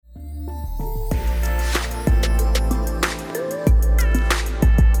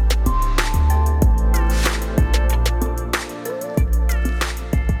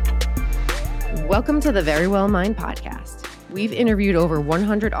Welcome to the Very Well Mind podcast. We've interviewed over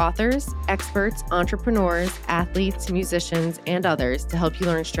 100 authors, experts, entrepreneurs, athletes, musicians, and others to help you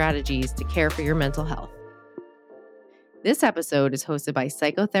learn strategies to care for your mental health. This episode is hosted by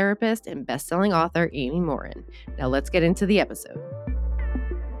psychotherapist and best-selling author Amy Morin. Now let's get into the episode.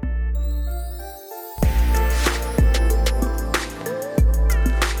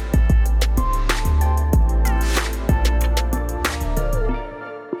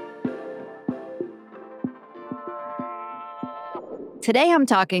 Today, I'm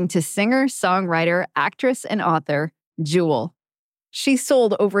talking to singer, songwriter, actress, and author, Jewel. She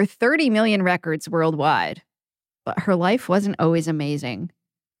sold over 30 million records worldwide, but her life wasn't always amazing.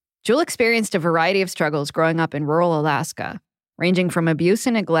 Jewel experienced a variety of struggles growing up in rural Alaska, ranging from abuse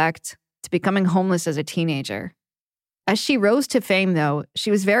and neglect to becoming homeless as a teenager. As she rose to fame, though, she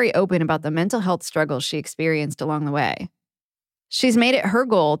was very open about the mental health struggles she experienced along the way. She's made it her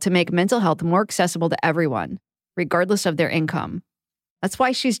goal to make mental health more accessible to everyone, regardless of their income. That's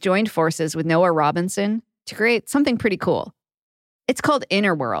why she's joined forces with Noah Robinson to create something pretty cool. It's called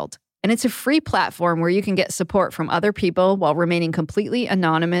Inner World, and it's a free platform where you can get support from other people while remaining completely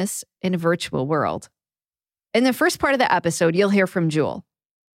anonymous in a virtual world. In the first part of the episode, you'll hear from Jewel.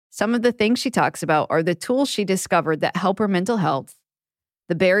 Some of the things she talks about are the tools she discovered that help her mental health,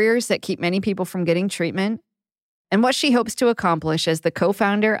 the barriers that keep many people from getting treatment, and what she hopes to accomplish as the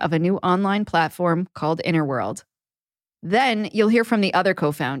co-founder of a new online platform called Inner World. Then you'll hear from the other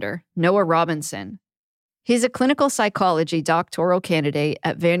co-founder, Noah Robinson. He's a clinical psychology doctoral candidate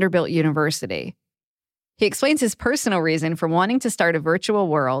at Vanderbilt University. He explains his personal reason for wanting to start a virtual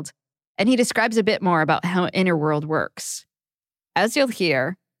world, and he describes a bit more about how Inner World works. As you'll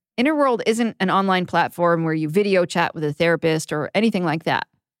hear, Inner World isn't an online platform where you video chat with a therapist or anything like that.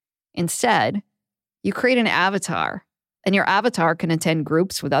 Instead, you create an avatar, and your avatar can attend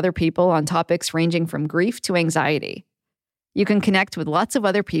groups with other people on topics ranging from grief to anxiety. You can connect with lots of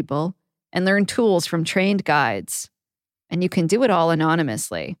other people and learn tools from trained guides. And you can do it all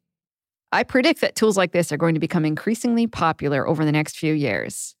anonymously. I predict that tools like this are going to become increasingly popular over the next few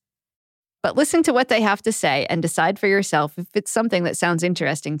years. But listen to what they have to say and decide for yourself if it's something that sounds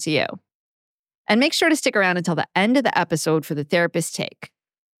interesting to you. And make sure to stick around until the end of the episode for the therapist take.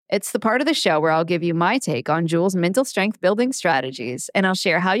 It's the part of the show where I'll give you my take on Jewel's mental strength building strategies, and I'll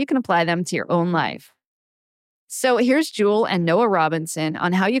share how you can apply them to your own life. So here's Jewel and Noah Robinson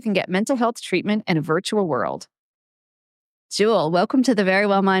on how you can get mental health treatment in a virtual world. Jewel, welcome to the Very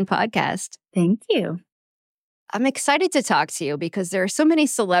Well Mind podcast. Thank you. I'm excited to talk to you because there are so many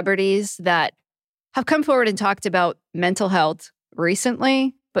celebrities that have come forward and talked about mental health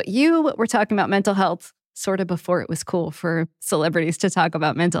recently, but you were talking about mental health sort of before it was cool for celebrities to talk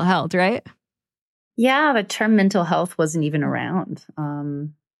about mental health, right? Yeah, the term mental health wasn't even around.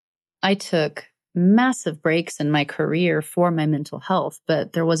 I took massive breaks in my career for my mental health,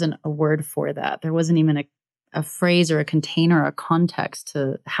 but there wasn't a word for that. There wasn't even a phrase or a container or a context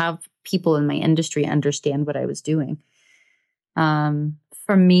to have people in my industry understand what I was doing.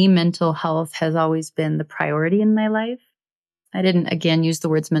 For me, mental health has always been the priority in my life. I didn't, again, use the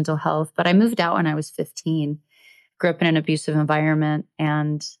words mental health, but I moved out when I was 15, grew up in an abusive environment,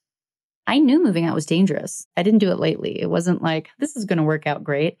 and I knew moving out was dangerous. I didn't do it lightly. It wasn't like, this is going to work out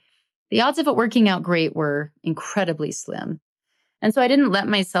great. The odds of it working out great were incredibly slim. And so I didn't let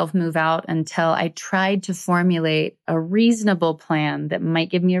myself move out until I tried to formulate a reasonable plan that might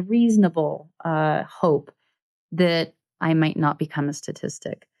give me a reasonable hope that I might not become a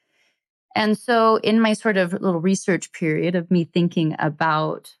statistic. And so in my sort of little research period of me thinking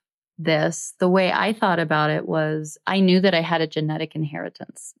about this, the way I thought about it was I knew that I had a genetic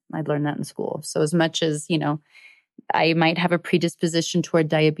inheritance. I'd learned that in school. So as much as, I might have a predisposition toward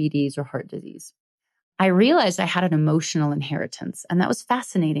diabetes or heart disease, I realized I had an emotional inheritance. And that was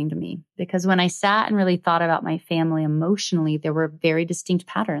fascinating to me because when I sat and really thought about my family emotionally, there were very distinct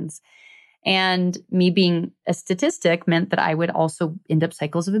patterns. And me being a statistic meant that I would also end up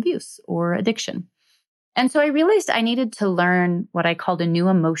cycles of abuse or addiction. And so I realized I needed to learn what I called a new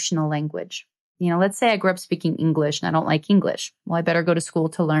emotional language. Let's say I grew up speaking English and I don't like English. Well, I better go to school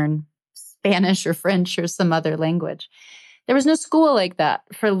to learn Spanish or French or some other language. There was no school like that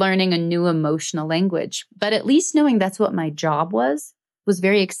for learning a new emotional language. But at least knowing that's what my job was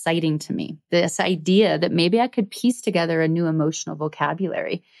very exciting to me. This idea that maybe I could piece together a new emotional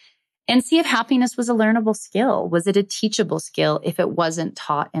vocabulary and see if happiness was a learnable skill. Was it a teachable skill if it wasn't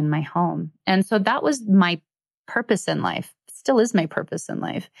taught in my home? And so that was my purpose in life. It still is my purpose in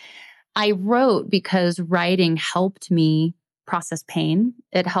life. I wrote because writing helped me process pain.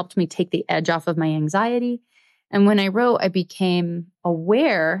 It helped me take the edge off of my anxiety. And when I wrote, I became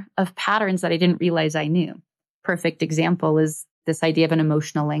aware of patterns that I didn't realize I knew. Perfect example is this idea of an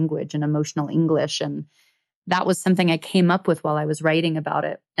emotional language and emotional English. And that was something I came up with while I was writing about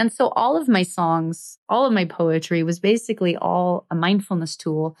it. And so all of my songs, all of my poetry was basically all a mindfulness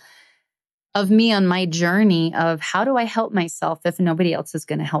tool of me on my journey of how do I help myself if nobody else is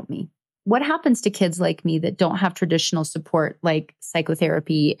going to help me? What happens to kids like me that don't have traditional support like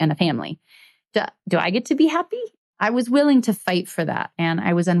psychotherapy and a family? Do I get to be happy? I was willing to fight for that. And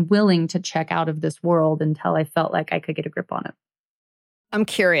I was unwilling to check out of this world until I felt like I could get a grip on it. I'm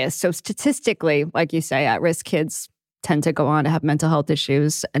curious. So statistically, like you say, at-risk kids tend to go on to have mental health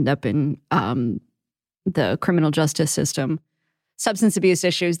issues, end up in the criminal justice system, substance abuse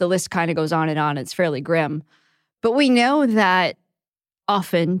issues. The list kind of goes on and on. It's fairly grim. But we know that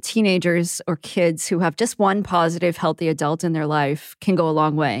often teenagers or kids who have just one positive, healthy adult in their life can go a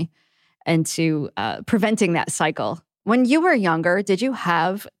long way into preventing that cycle. When you were younger, did you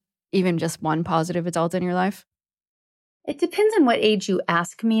have even just one positive adult in your life? It depends on what age you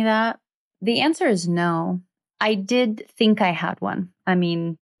ask me that. The answer is no. I did think I had one. I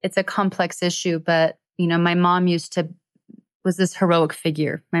mean, it's a complex issue, but my mom was this heroic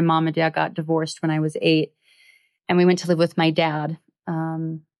figure. My mom and dad got divorced when I was 8, and we went to live with my dad.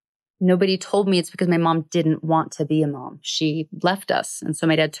 Nobody told me it's because my mom didn't want to be a mom. She left us, and so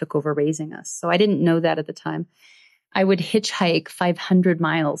my dad took over raising us. So I didn't know that at the time. I would hitchhike 500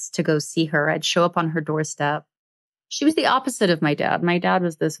 miles to go see her. I'd show up on her doorstep. She was the opposite of my dad. My dad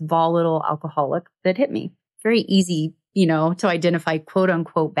was this volatile alcoholic that hit me. Very easy, to identify quote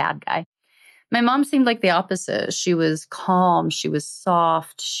unquote bad guy. My mom seemed like the opposite. She was calm. She was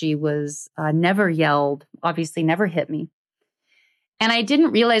soft. She was never yelled, obviously never hit me. And I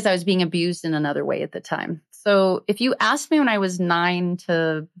didn't realize I was being abused in another way at the time. So if you asked me when I was 9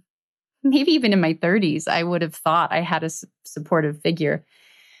 to maybe even in my 30s, I would have thought I had a supportive figure.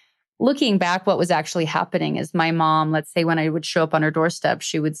 Looking back, what was actually happening is my mom, let's say when I would show up on her doorstep,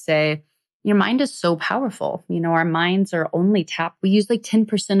 she would say, your mind is so powerful. Our minds are only tapped. We use like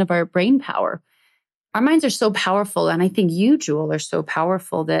 10% of our brain power. Our minds are so powerful. And I think you, Jewel, are so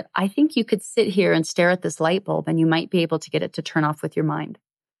powerful that I think you could sit here and stare at this light bulb and you might be able to get it to turn off with your mind.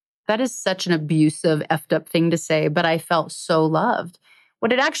 That is such an abusive, effed up thing to say, but I felt so loved.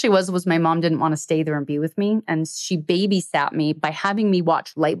 What it actually was my mom didn't want to stay there and be with me. And she babysat me by having me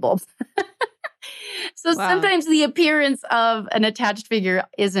watch light bulbs. So Wow. Sometimes the appearance of an attached figure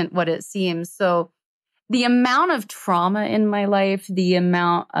isn't what it seems. So the amount of trauma in my life, the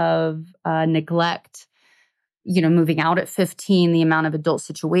amount of neglect, moving out at 15, the amount of adult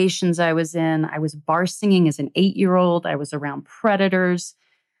situations I was in. I was bar singing as an 8-year-old. I was around predators.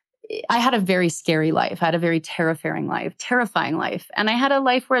 I had a very scary life. I had a very terrifying life. And I had a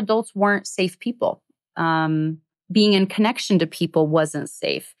life where adults weren't safe people. Being in connection to people wasn't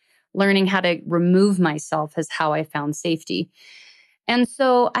safe. Learning how to remove myself is how I found safety. And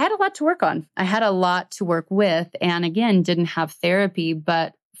so I had a lot to work on. I had a lot to work with. And again, didn't have therapy.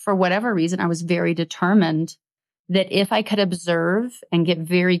 But for whatever reason, I was very determined that if I could observe and get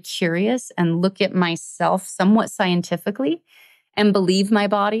very curious and look at myself somewhat scientifically and believe my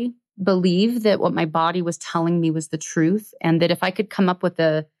body, believe that what my body was telling me was the truth, and that if I could come up with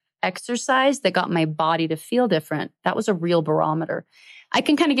a exercise that got my body to feel different, that was a real barometer. I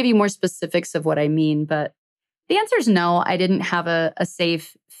can kind of give you more specifics of what I mean, but the answer is no, I didn't have a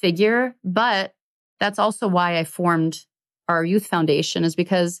safe figure, but that's also why I formed our youth foundation, is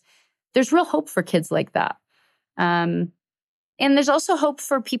because there's real hope for kids like that. And there's also hope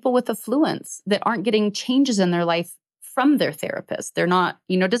for people with affluence that aren't getting changes in their life from their therapist. They're not,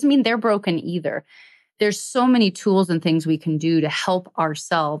 doesn't mean they're broken either. There's so many tools and things we can do to help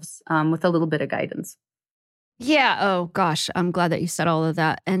ourselves with a little bit of guidance. Yeah. Oh, gosh. I'm glad that you said all of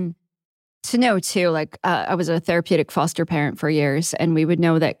that. And to know, too, like I was a therapeutic foster parent for years, and we would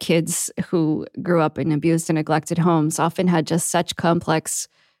know that kids who grew up in abused and neglected homes often had just such complex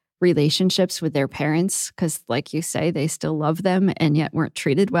relationships with their parents because, like you say, they still love them and yet weren't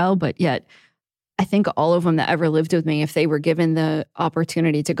treated well. But yet, I think all of them that ever lived with me, if they were given the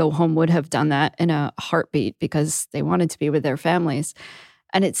opportunity to go home, would have done that in a heartbeat because they wanted to be with their families.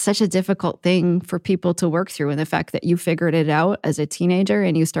 And it's such a difficult thing for people to work through. And the fact that you figured it out as a teenager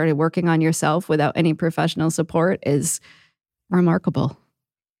and you started working on yourself without any professional support is remarkable.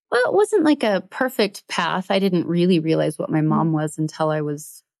 Well, it wasn't like a perfect path. I didn't really realize what my mom was until I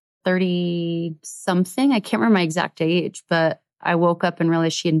was 30 something. I can't remember my exact age, but I woke up and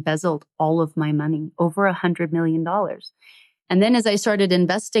realized she embezzled all of my money, over $100 million. And then as I started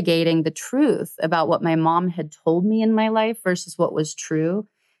investigating the truth about what my mom had told me in my life versus what was true,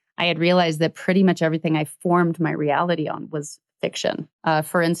 I had realized that pretty much everything I formed my reality on was fiction.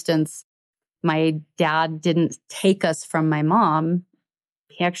 For instance, my dad didn't take us from my mom.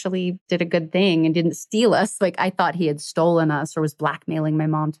 He actually did a good thing and didn't steal us. Like I thought he had stolen us or was blackmailing my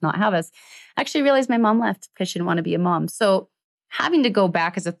mom to not have us. I actually realized my mom left because she didn't want to be a mom. So having to go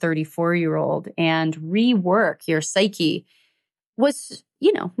back as a 34-year-old and rework your psyche was,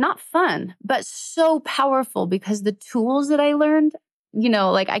 not fun, but so powerful because the tools that I learned,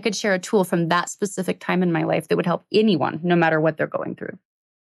 like I could share a tool from that specific time in my life that would help anyone, no matter what they're going through.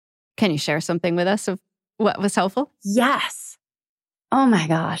 Can you share something with us of what was helpful? Yes. Oh my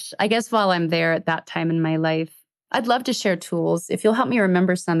gosh. I guess while I'm there at that time in my life, I'd love to share tools. If you'll help me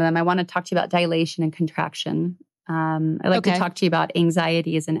remember some of them, I want to talk to you about dilation and contraction. I'd like to talk to you about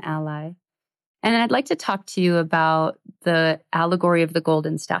anxiety as an ally. And I'd like to talk to you about the allegory of the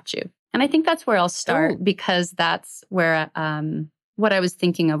golden statue. And I think that's where I'll start because that's where what I was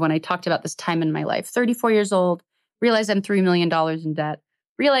thinking of when I talked about this time in my life. 34 years old, realize I'm $3 million in debt,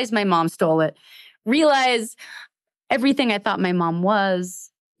 realize my mom stole it, realize everything I thought my mom was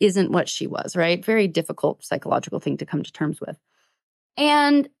isn't what she was, right? Very difficult psychological thing to come to terms with.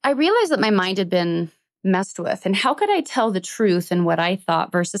 And I realized that my mind had been messed with. And how could I tell the truth in what I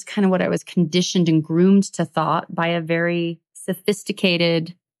thought versus kind of what I was conditioned and groomed to thought by a very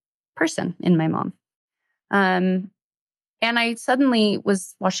sophisticated person in my mom? And I suddenly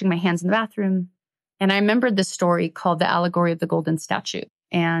was washing my hands in the bathroom. And I remembered this story called The Allegory of the Golden Statue.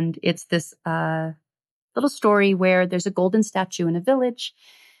 And it's this little story where there's a golden statue in a village.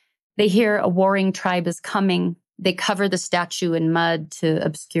 They hear a warring tribe is coming. They cover the statue in mud to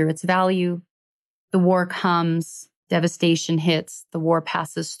obscure its value. The war comes, devastation hits, the war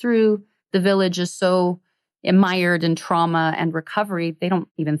passes through. The village is so mired in trauma and recovery, they don't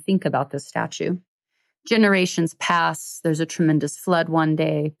even think about this statue. Generations pass. There's a tremendous flood one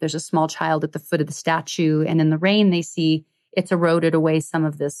day. There's a small child at the foot of the statue. And in the rain, they see it's eroded away some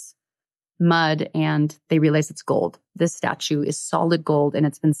of this mud and they realize it's gold. This statue is solid gold and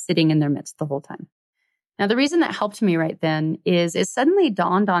it's been sitting in their midst the whole time. Now, the reason that helped me right then is it suddenly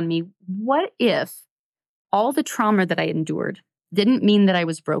dawned on me, what if all the trauma that I endured didn't mean that I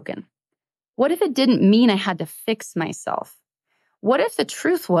was broken? What if it didn't mean I had to fix myself? What if the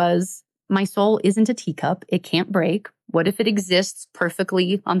truth was my soul isn't a teacup, it can't break? What if it exists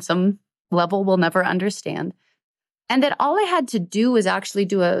perfectly on some level we'll never understand? And that all I had to do was actually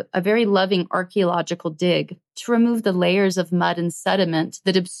do a very loving archaeological dig to remove the layers of mud and sediment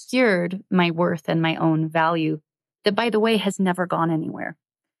that obscured my worth and my own value, that, by the way, has never gone anywhere.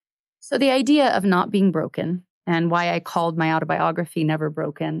 So the idea of not being broken, and why I called my autobiography Never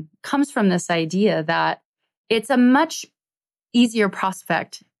Broken, comes from this idea that it's a much easier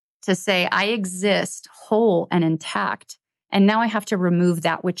prospect to say, I exist whole and intact, and now I have to remove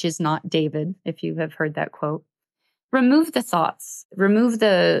that which is not David, if you have heard that quote. Remove the thoughts, remove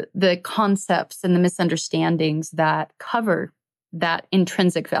the concepts and the misunderstandings that cover that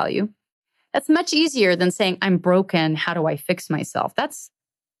intrinsic value. That's much easier than saying, I'm broken, how do I fix myself?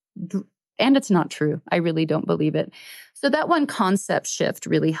 And it's not true. I really don't believe it. So that one concept shift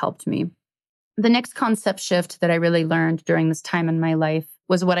really helped me. The next concept shift that I really learned during this time in my life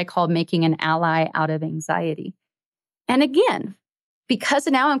was what I called making an ally out of anxiety. And again, because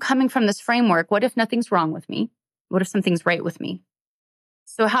now I'm coming from this framework, what if nothing's wrong with me? What if something's right with me?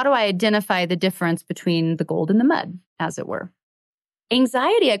 So how do I identify the difference between the gold and the mud, as it were?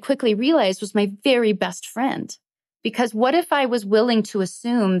 Anxiety, I quickly realized, was my very best friend. Because what if I was willing to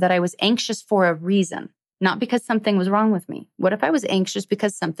assume that I was anxious for a reason, not because something was wrong with me? What if I was anxious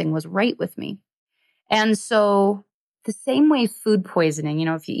because something was right with me? And so the same way food poisoning,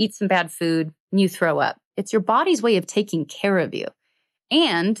 if you eat some bad food and you throw up, it's your body's way of taking care of you.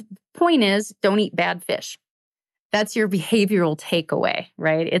 And the point is, don't eat bad fish. That's your behavioral takeaway,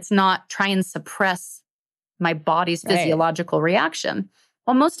 right? It's not try and suppress my body's physiological reaction.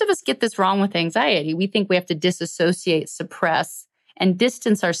 Well, most of us get this wrong with anxiety. We think we have to disassociate, suppress, and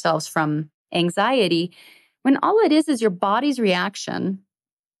distance ourselves from anxiety, when all it is your body's reaction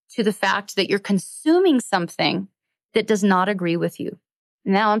to the fact that you're consuming something that does not agree with you.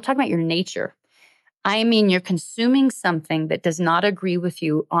 Now, I'm talking about your nature. I mean, you're consuming something that does not agree with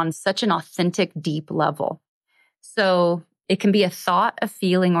you on such an authentic, deep level. So it can be a thought, a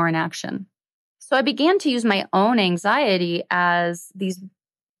feeling, or an action. So I began to use my own anxiety as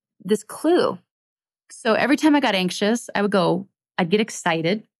this clue. So every time I got anxious, I'd get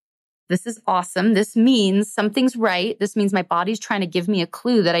excited. This is awesome. This means something's right. This means my body's trying to give me a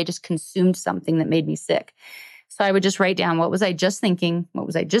clue that I just consumed something that made me sick. So I would just write down, what was I just thinking? What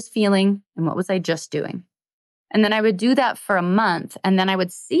was I just feeling? And what was I just doing? And then I would do that for a month, and then I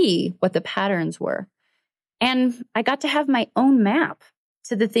would see what the patterns were. And I got to have my own map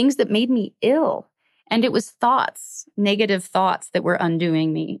to the things that made me ill. And it was thoughts, negative thoughts that were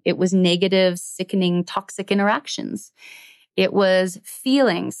undoing me. It was negative, sickening, toxic interactions. It was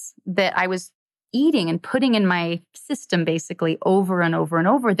feelings that I was eating and putting in my system basically over and over and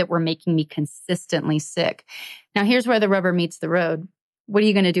over that were making me consistently sick. Now, here's where the rubber meets the road. What are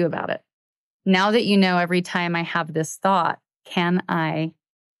you going to do about it? Now that you know every time I have this thought, can I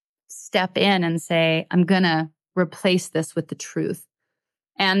step in and say, I'm going to replace this with the truth?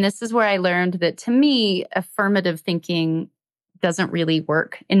 And this is where I learned that, to me, affirmative thinking doesn't really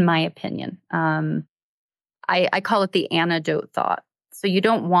work, in my opinion. I call it the antidote thought. So you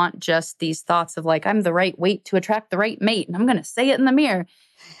don't want just these thoughts of like, I'm the right weight to attract the right mate, and I'm going to say it in the mirror.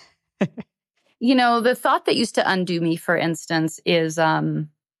 The thought that used to undo me, for instance, is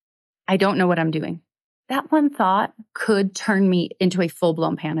I don't know what I'm doing. That one thought could turn me into a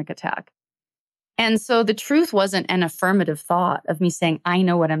full-blown panic attack. And so the truth wasn't an affirmative thought of me saying, I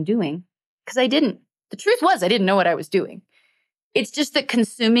know what I'm doing, because I didn't. The truth was I didn't know what I was doing. It's just that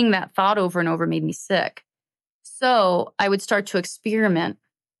consuming that thought over and over made me sick. So I would start to experiment.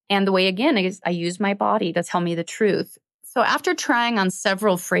 And the way, again, is I use my body to tell me the truth. So after trying on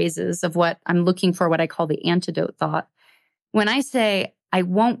several phrases of what I'm looking for, what I call the antidote thought, when I say, I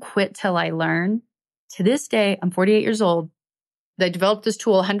won't quit till I learn, to this day, I'm 48 years old. I developed this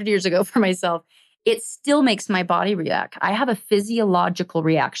tool 100 years ago for myself. It still makes my body react. I have a physiological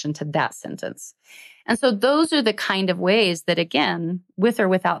reaction to that sentence. And so those are the kind of ways that, again, with or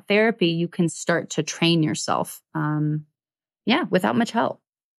without therapy, you can start to train yourself. Without much help.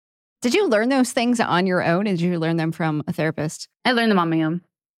 Did you learn those things on your own? Or did you learn them from a therapist? I learned them on my own.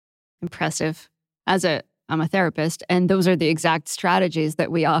 Impressive. I'm a therapist, and those are the exact strategies that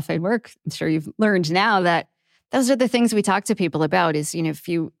we often work. I'm sure you've learned now that those are the things we talk to people about is, if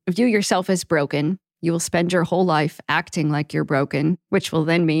you view yourself as broken, you will spend your whole life acting like you're broken, which will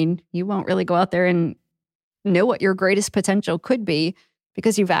then mean you won't really go out there and know what your greatest potential could be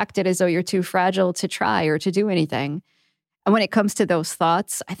because you've acted as though you're too fragile to try or to do anything. And when it comes to those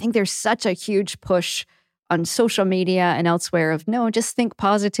thoughts, I think there's such a huge push on social media and elsewhere of, no, just think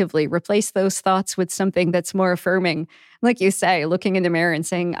positively, replace those thoughts with something that's more affirming. Like you say, looking in the mirror and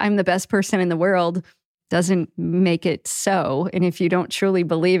saying, I'm the best person in the world doesn't make it so. And if you don't truly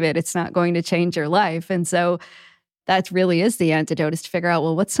believe it, it's not going to change your life. And so that really is the antidote, is to figure out,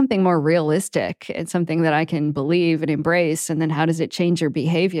 well, what's something more realistic and something that I can believe and embrace? And then how does it change your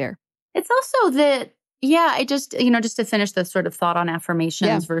behavior? It's also that, I just to finish the sort of thought on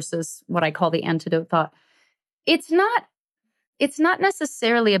affirmations versus what I call the antidote thought. It's not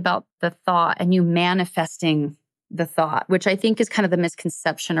necessarily about the thought and you manifesting the thought, which I think is kind of the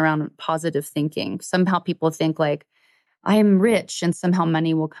misconception around positive thinking. Somehow people think like, I am rich and somehow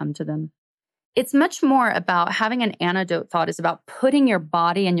money will come to them. It's much more about having an antidote thought is about putting your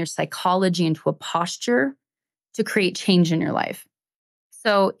body and your psychology into a posture to create change in your life.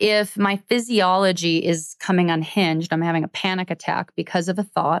 So if my physiology is coming unhinged, I'm having a panic attack because of a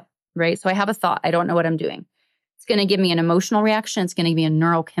thought, right? So I have a thought, I don't know what I'm doing. It's going to give me an emotional reaction. It's going to give me a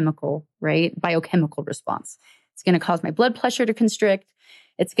neurochemical, right? Biochemical response. It's going to cause my blood pressure to constrict.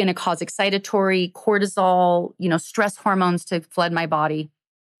 It's going to cause excitatory cortisol, stress hormones to flood my body.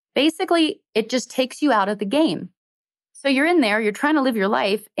 Basically, it just takes you out of the game. So you're in there, you're trying to live your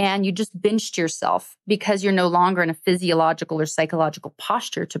life, and you just benched yourself because you're no longer in a physiological or psychological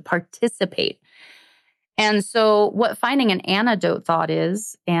posture to participate. And so what finding an antidote thought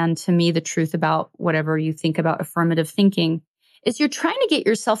is, and to me, the truth about whatever you think about affirmative thinking, is you're trying to get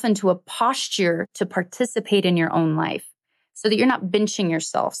yourself into a posture to participate in your own life so that you're not benching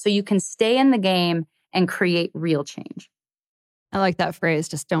yourself, so you can stay in the game and create real change. I like that phrase,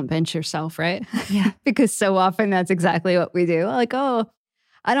 just don't bench yourself, right? Yeah. Because so often that's exactly what we do. Like, oh,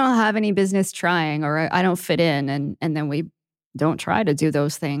 I don't have any business trying, or I don't fit in. And then we don't try to do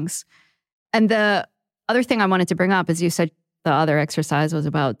those things. And the other thing I wanted to bring up is you said the other exercise was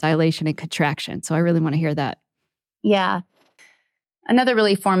about dilation and contraction. So I really want to hear that. Yeah. Another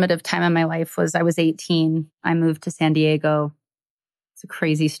really formative time in my life was I was 18. I moved to San Diego. It's a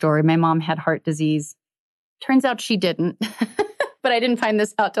crazy story. My mom had heart disease. Turns out she didn't, but I didn't find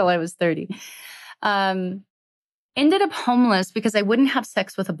this out till I was 30. Ended up homeless because I wouldn't have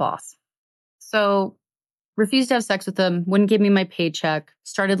sex with a boss. So refused to have sex with him, wouldn't give me my paycheck,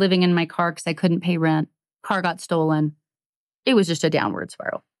 started living in my car because I couldn't pay rent. Car got stolen. It was just a downward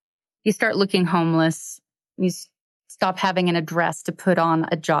spiral. You start looking homeless. You stop having an address to put on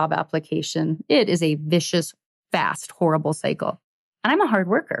a job application. It is a vicious, fast, horrible cycle. And I'm a hard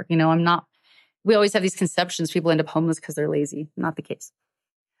worker. I'm not We always have these conceptions people end up homeless because they're lazy. Not the case.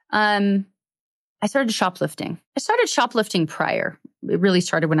 I started shoplifting. I started shoplifting prior. It really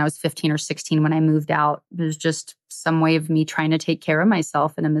started when I was 15 or 16 when I moved out. It was just some way of me trying to take care of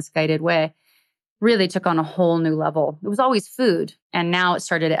myself in a misguided way. Really took on a whole new level. It was always food. And now it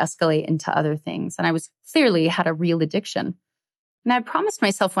started to escalate into other things. And I was clearly had a real addiction. And I promised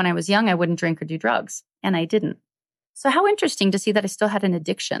myself when I was young, I wouldn't drink or do drugs. And I didn't. So how interesting to see that I still had an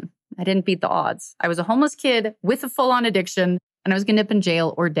addiction. I didn't beat the odds. I was a homeless kid with a full-on addiction, and I was going to end up in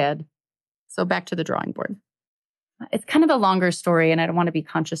jail or dead. So back to the drawing board. It's kind of a longer story, and I don't want to be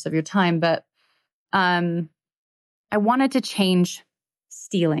conscious of your time, but I wanted to change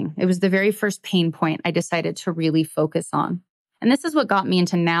stealing. It was the very first pain point I decided to really focus on. And this is what got me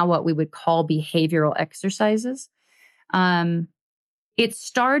into now what we would call behavioral exercises. It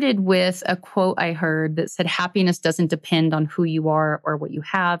started with a quote I heard that said, happiness doesn't depend on who you are or what you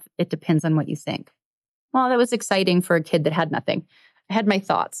have. It depends on what you think. Well, that was exciting for a kid that had nothing. I had my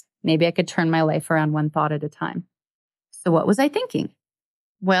thoughts. Maybe I could turn my life around one thought at a time. So what was I thinking?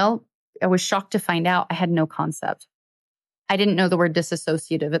 Well, I was shocked to find out I had no concept. I didn't know the word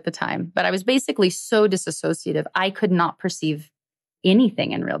disassociative at the time, but I was basically so disassociative, I could not perceive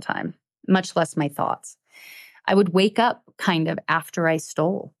anything in real time, much less my thoughts. I would wake up kind of after I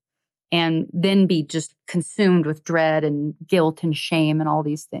stole and then be just consumed with dread and guilt and shame and all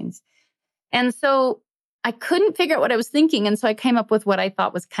these things. And so I couldn't figure out what I was thinking. And so I came up with what I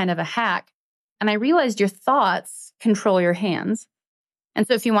thought was kind of a hack. And I realized your thoughts control your hands. And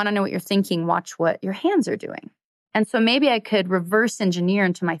so if you want to know what you're thinking, watch what your hands are doing. And so maybe I could reverse engineer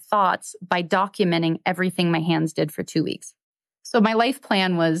into my thoughts by documenting everything my hands did for 2 weeks. So my life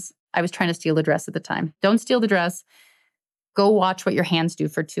plan was, I was trying to steal a dress at the time. Don't steal the dress. Go watch what your hands do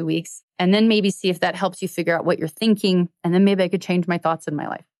for 2 weeks. And then maybe see if that helps you figure out what you're thinking. And then maybe I could change my thoughts in my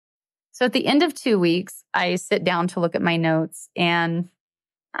life. So at the end of 2 weeks, I sit down to look at my notes. And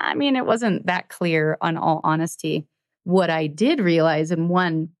I mean, it wasn't that clear, on all honesty. What I did realize, and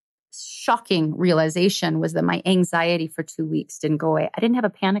one shocking realization, was that my anxiety for 2 weeks didn't go away. I didn't have a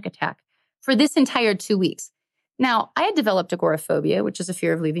panic attack for this entire 2 weeks. Now, I had developed agoraphobia, which is a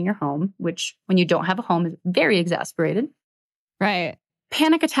fear of leaving your home, which when you don't have a home is very exasperated. Right.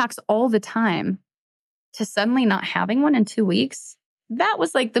 Panic attacks all the time. To suddenly not having one in 2 weeks, that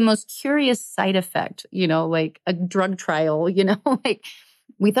was like the most curious side effect, like a drug trial, like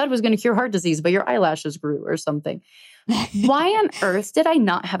we thought it was going to cure heart disease, but your eyelashes grew or something. Why on earth did I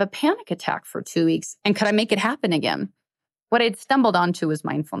not have a panic attack for 2 weeks? And could I make it happen again? What I'd stumbled onto was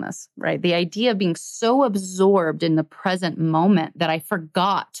mindfulness, right? The idea of being so absorbed in the present moment that I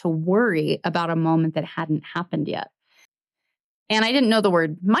forgot to worry about a moment that hadn't happened yet. And I didn't know the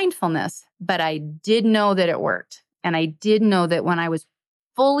word mindfulness, but I did know that it worked. And I did know that when I was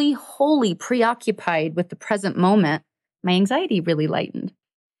fully, wholly preoccupied with the present moment, my anxiety really lightened.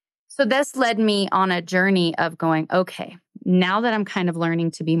 So this led me on a journey of going, okay, now that I'm kind of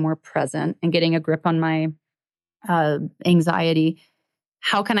learning to be more present and getting a grip on my anxiety,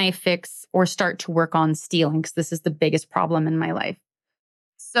 how can I fix or start to work on stealing? Because this is the biggest problem in my life.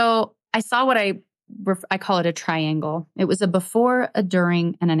 So I saw what I call it a triangle. It was a before, a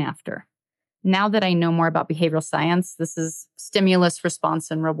during, and an after. Now that I know more about behavioral science, this is stimulus,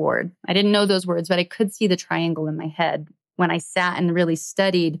 response, and reward. I didn't know those words, but I could see the triangle in my head when I sat and really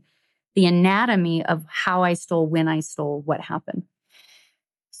studied the anatomy of how I stole, when I stole, what happened.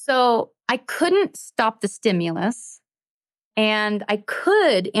 So I couldn't stop the stimulus, and I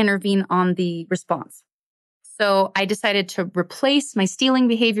could intervene on the response. So I decided to replace my stealing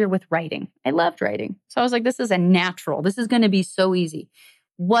behavior with writing. I loved writing. So I was like, this is a natural. This is going to be so easy.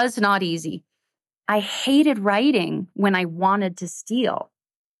 Was not easy. I hated writing when I wanted to steal.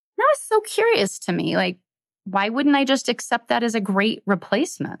 That was so curious to me. Like, why wouldn't I just accept that as a great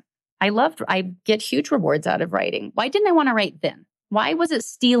replacement? I get huge rewards out of writing. Why didn't I want to write then? Why was it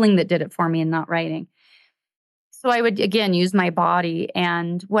stealing that did it for me and not writing? So I would, again, use my body.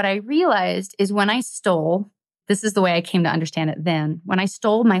 And what I realized is when I stole, this is the way I came to understand it then. When I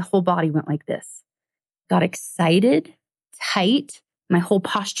stole, my whole body went like this. Got excited, tight. My whole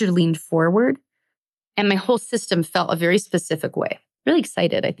posture leaned forward. And my whole system felt a very specific way. Really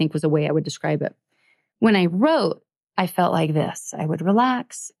excited, I think was a way I would describe it. When I wrote, I felt like this. I would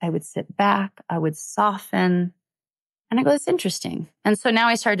relax. I would sit back. I would soften. And I go, that's interesting. And so now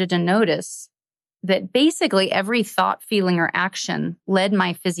I started to notice that basically every thought, feeling, or action led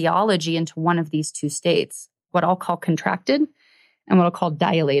my physiology into one of these two states, what I'll call contracted and what I'll call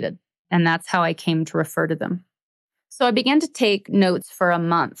dilated. And that's how I came to refer to them. So I began to take notes for a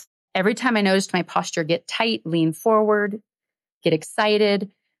month. Every time I noticed my posture get tight, lean forward, get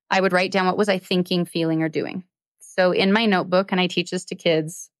excited, I would write down what was I thinking, feeling, or doing. So in my notebook, and I teach this to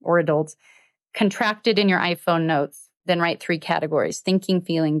kids or adults, contract it in your iPhone notes, then write 3 categories: thinking,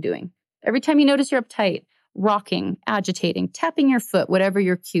 feeling, doing. Every time you notice you're uptight, rocking, agitating, tapping your foot, whatever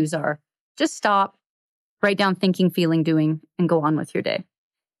your cues are, just stop, write down thinking, feeling, doing, and go on with your day.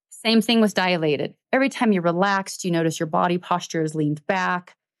 Same thing with dilated. Every time you're relaxed, you notice your body posture is leaned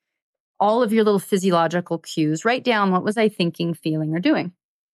back. All of your little physiological cues, write down what was I thinking, feeling, or doing.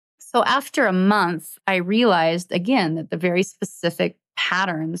 So after a month, I realized again that the very specific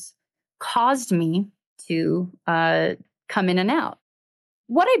patterns caused me to come in and out.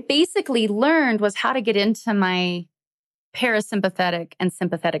 What I basically learned was how to get into my parasympathetic and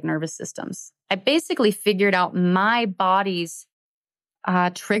sympathetic nervous systems. I basically figured out my body's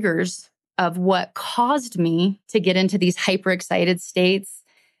triggers of what caused me to get into these hyperexcited states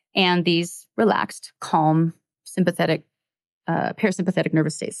and these relaxed, calm, sympathetic, parasympathetic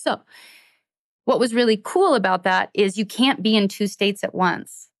nervous states. So what was really cool about that is you can't be in 2 states at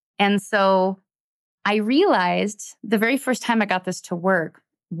once. And so I realized the very first time I got this to work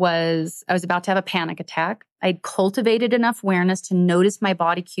was I was about to have a panic attack. I'd cultivated enough awareness to notice my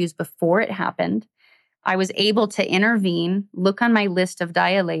body cues before it happened. I was able to intervene, look on my list of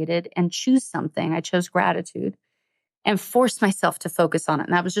dilated, and choose something. I chose gratitude and force myself to focus on it.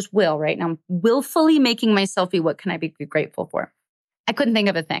 And that was just will, right? And I'm willfully making myself be, what can I be grateful for? I couldn't think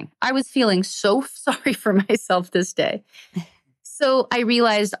of a thing. I was feeling so sorry for myself this day. So I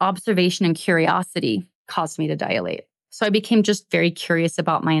realized observation and curiosity caused me to dilate. So I became just very curious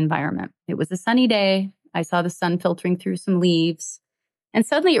about my environment. It was a sunny day. I saw the sun filtering through some leaves. And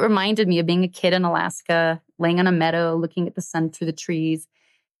suddenly it reminded me of being a kid in Alaska, laying on a meadow, looking at the sun through the trees.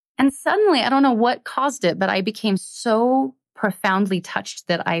 And suddenly, I don't know what caused it, but I became so profoundly touched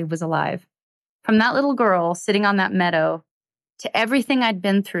that I was alive. From that little girl sitting on that meadow to everything I'd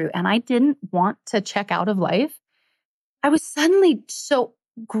been through, and I didn't want to check out of life, I was suddenly so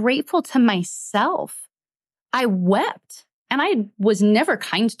grateful to myself. I wept, and I was never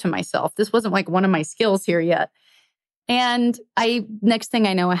kind to myself. This wasn't like one of my skills here yet. And next thing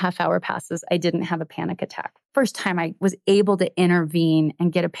I know, a half hour passes. I didn't have a panic attack. First time I was able to intervene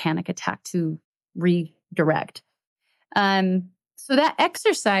and get a panic attack to redirect. So that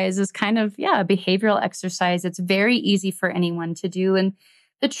exercise is kind of, a behavioral exercise. It's very easy for anyone to do. And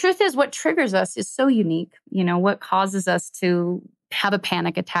the truth is, what triggers us is so unique. You know, what causes us to have a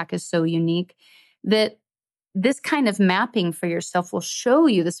panic attack is so unique that this kind of mapping for yourself will show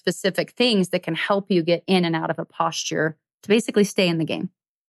you the specific things that can help you get in and out of a posture to basically stay in the game.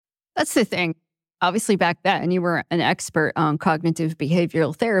 That's the thing. Obviously, back then, you were an expert on cognitive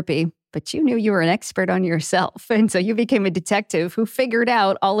behavioral therapy, but you knew you were an expert on yourself. And so you became a detective who figured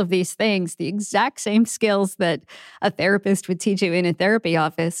out all of these things, the exact same skills that a therapist would teach you in a therapy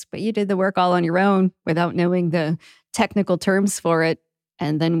office, but you did the work all on your own without knowing the technical terms for it.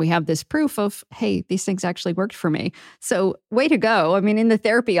 And then we have this proof of, hey, these things actually worked for me. So way to go. I mean, in the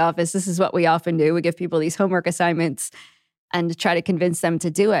therapy office, this is what we often do. We give people these homework assignments and try to convince them to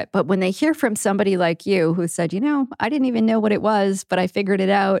do it. But when they hear from somebody like you who said, I didn't even know what it was, but I figured it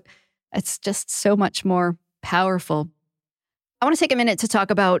out, it's just so much more powerful. I want to take a minute to talk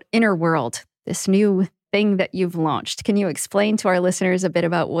about Inner World, this new thing that you've launched. Can you explain to our listeners a bit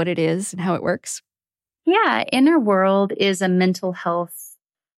about what it is and how it works? Yeah, Inner World is a mental health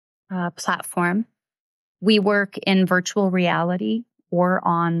platform. We work in virtual reality or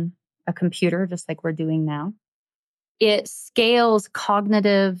on a computer, just like we're doing now. It scales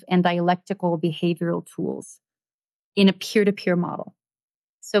cognitive and dialectical behavioral tools in a peer-to-peer model.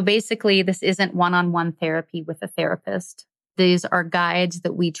 So basically, this isn't one-on-one therapy with a therapist. These are guides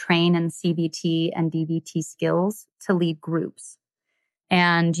that we train in CBT and DBT skills to lead groups.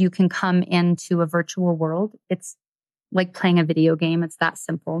 And you can come into a virtual world. It's like playing a video game. It's that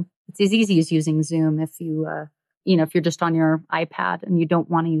simple. It's as easy as using Zoom if if you're just on your iPad and you don't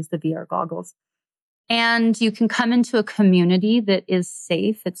want to use the VR goggles. And you can come into a community that is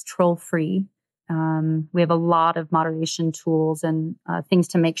safe. It's troll-free. We have a lot of moderation tools and things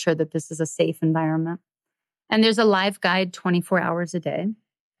to make sure that this is a safe environment. And there's a live guide 24 hours a day.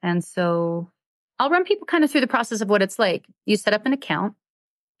 And so I'll run people kind of through the process of what it's like. You set up an account,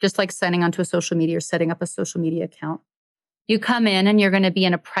 just like signing onto a social media or setting up a social media account. You come in and you're going to be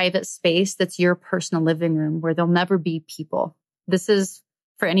in a private space that's your personal living room where there'll never be people. This is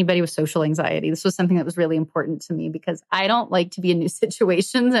for anybody with social anxiety. This was something that was really important to me because I don't like to be in new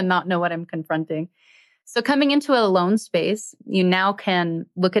situations and not know what I'm confronting. So coming into a alone space, you now can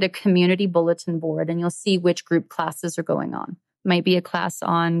look at a community bulletin board and you'll see which group classes are going on. It might be a class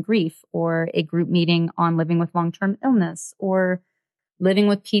on grief or a group meeting on living with long-term illness or living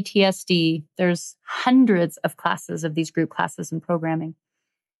with PTSD. There's hundreds of classes of these group classes and programming.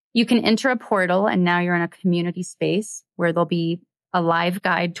 You can enter a portal and now you're in a community space where there'll be a live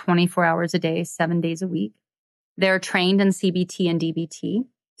guide 24 hours a day, 7 days a week. They're trained in CBT and DBT.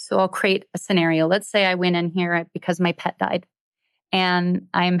 So I'll create a scenario. Let's say I went in here because my pet died and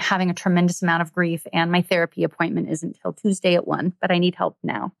I'm having a tremendous amount of grief and my therapy appointment isn't till Tuesday at 1, but I need help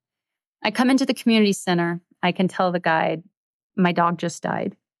now. I come into the community center. I can tell the guide, my dog just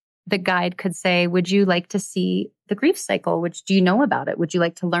died. The guide could say, would you like to see the grief cycle? Do you know about it? Would you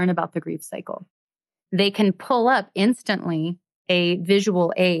like to learn about the grief cycle? They can pull up instantly a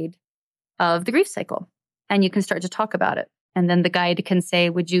visual aid of the grief cycle and you can start to talk about it. And then the guide can say,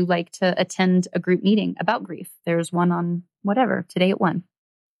 would you like to attend a group meeting about grief? There's one on whatever, today at 1.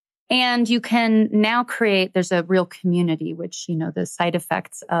 And you can now there's a real community, which, the side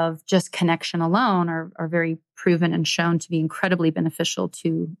effects of just connection alone are very proven and shown to be incredibly beneficial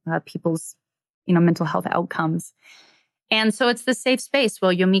to people's, mental health outcomes. And so it's the safe space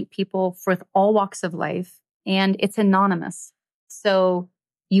where you'll meet people with all walks of life and it's anonymous. So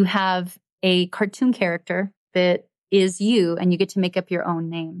you have a cartoon character that is you and you get to make up your own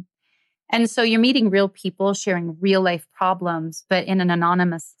name. And so you're meeting real people, sharing real life problems, but in an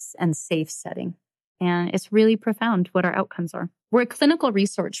anonymous and safe setting. And it's really profound what our outcomes are. We're a clinical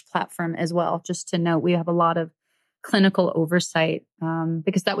research platform as well. Just to note, we have a lot of clinical oversight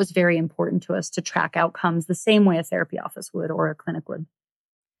because that was very important to us to track outcomes the same way a therapy office would or a clinic would.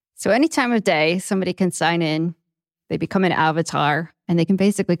 So any time of day, somebody can sign in, they become an avatar, and they can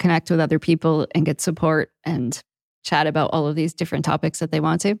basically connect with other people and get support and chat about all of these different topics that they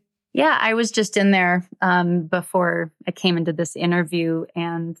want to. Yeah, I was just in there before I came into this interview,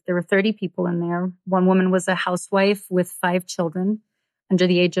 and there were 30 people in there. One woman was a housewife with 5 children under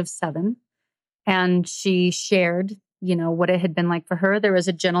the age of 7. And she shared, what it had been like for her. There was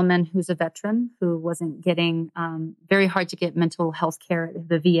a gentleman who's a veteran who wasn't getting very hard to get mental health care at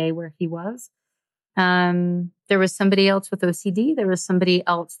the VA where he was. There was somebody else with OCD. There was somebody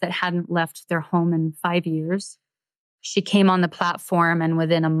else that hadn't left their home in 5 years. She came on the platform and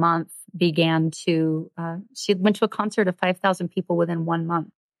within a month began to, she went to a concert of 5,000 people within 1 month.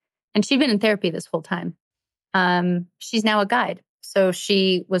 And she'd been in therapy this whole time. She's now a guide. So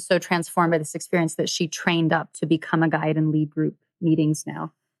she was so transformed by this experience that she trained up to become a guide and lead group meetings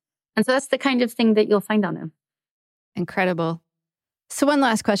now. And so that's the kind of thing that you'll find on them. Incredible. So one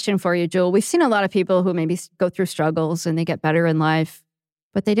last question for you, Jewel. We've seen a lot of people who maybe go through struggles and they get better in life,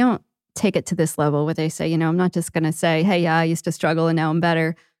 but they don't take it to this level where they say, I'm not just going to say, hey, yeah, I used to struggle and now I'm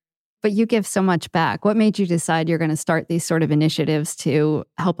better. But you give so much back. What made you decide you're going to start these sort of initiatives to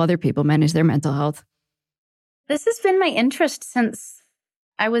help other people manage their mental health? This has been my interest since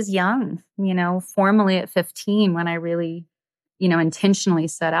I was young, formally at 15 when I really, intentionally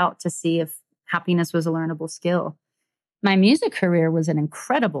set out to see if happiness was a learnable skill. My music career was an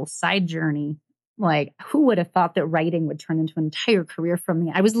incredible side journey. Like, who would have thought that writing would turn into an entire career for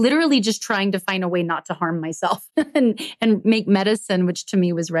me? I was literally just trying to find a way not to harm myself and make medicine, which to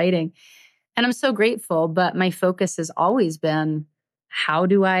me was writing. And I'm so grateful, but my focus has always been, how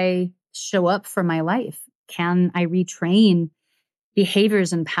do I show up for my life? Can I retrain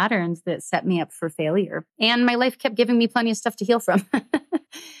behaviors and patterns that set me up for failure? And my life kept giving me plenty of stuff to heal from.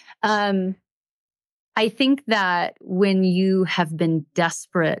 I think that when you have been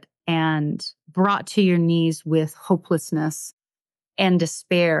desperate and brought to your knees with hopelessness and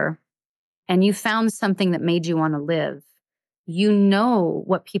despair, and you found something that made you want to live, you know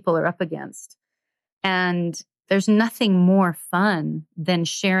what people are up against. And there's nothing more fun than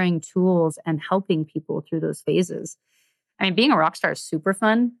sharing tools and helping people through those phases. I mean, being a rock star is super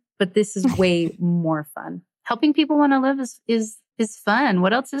fun, but this is way more fun. Helping people want to live is fun.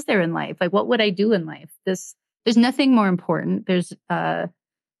 What else is there in life? Like, what would I do in life? There's nothing more important.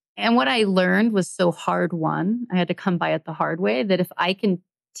 And what I learned was so hard won. I had to come by it the hard way, that if I can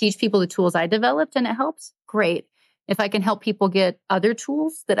teach people the tools I developed and it helps, great. If I can help people get other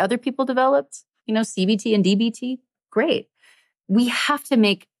tools that other people developed, CBT and DBT, great. We have to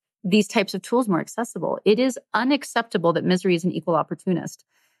make these types of tools more accessible. It is unacceptable that misery is an equal opportunist.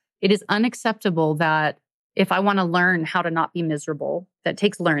 It is unacceptable that if I want to learn how to not be miserable, that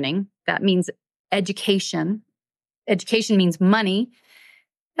takes learning. That means education. Education means money.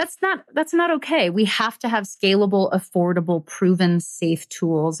 That's not okay. We have to have scalable, affordable, proven, safe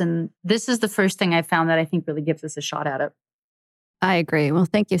tools. And this is the first thing I found that I think really gives us a shot at it. I agree. Well,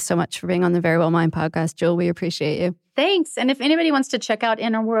 thank you so much for being on the Very Well Mind podcast, Jewel. We appreciate you. Thanks. And if anybody wants to check out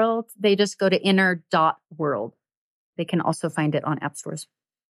Inner World, they just go to inner.world. They can also find it on app stores.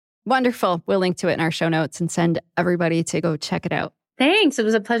 Wonderful. We'll link to it in our show notes and send everybody to go check it out. Thanks. It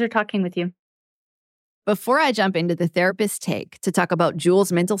was a pleasure talking with you. Before I jump into the therapist's take to talk about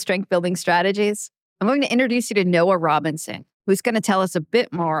Jewel's mental strength building strategies, I'm going to introduce you to Noah Robinson, who's going to tell us a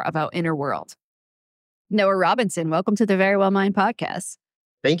bit more about Inner World. Noah Robinson, welcome to the Very Well Mind podcast.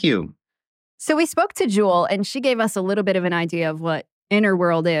 Thank you. So we spoke to Jewel, and she gave us a little bit of an idea of what Inner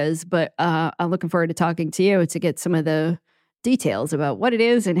World is, but I'm looking forward to talking to you to get some of the details about what it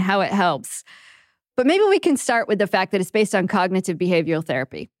is and how it helps. But maybe we can start with the fact that it's based on cognitive behavioral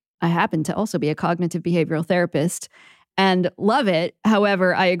therapy. I happen to also be a cognitive behavioral therapist and love it.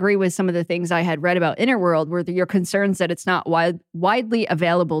 However, I agree with some of the things I had read about Inner World, where your concerns that it's not widely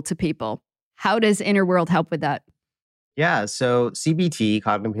available to people. How does Inner World help with that? Yeah, so CBT,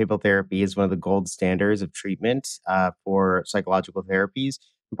 cognitive behavioral therapy, is one of the gold standards of treatment for psychological therapies.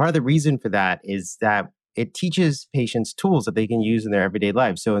 And part of the reason for that is that it teaches patients tools that they can use in their everyday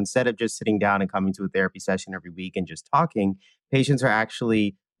life. So instead of just sitting down and coming to a therapy session every week and just talking, patients are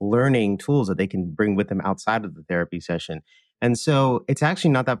actually learning tools that they can bring with them outside of the therapy session. And so it's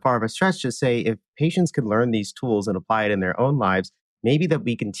actually not that far of a stretch to say if patients can learn these tools and apply it in their own lives, maybe that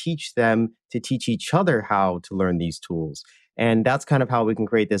we can teach them to teach each other how to learn these tools. And that's kind of how we can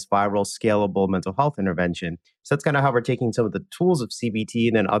create this viral, scalable mental health intervention. So that's kind of how we're taking some of the tools of CBT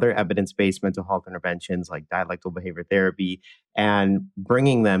and then other evidence-based mental health interventions like dialectical behavior therapy and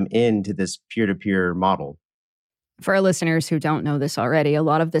bringing them into this peer-to-peer model. For our listeners who don't know this already, a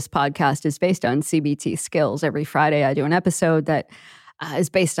lot of this podcast is based on CBT skills. Every Friday, I do an episode that is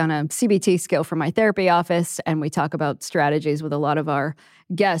based on a CBT skill from my therapy office, and we talk about strategies with a lot of our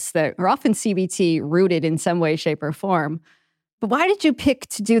guests that are often CBT rooted in some way, shape, or form. But why did you pick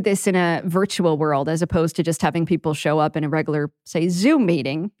to do this in a virtual world as opposed to just having people show up in a regular, say, Zoom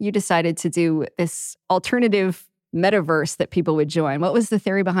meeting? You decided to do this alternative metaverse that people would join. What was the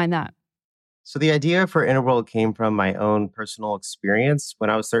theory behind that? So the idea for Inner World came from my own personal experience.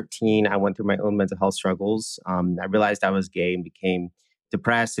 When I was 13, I went through my own mental health struggles. I realized I was gay and became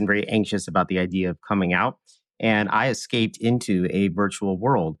depressed and very anxious about the idea of coming out. And I escaped into a virtual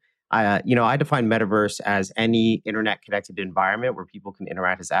world. I define metaverse as any internet connected environment where people can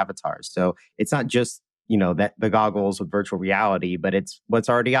interact as avatars. So it's not just, that the goggles with virtual reality, but it's what's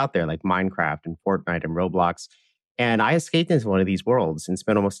already out there like Minecraft and Fortnite and Roblox. And I escaped into one of these worlds and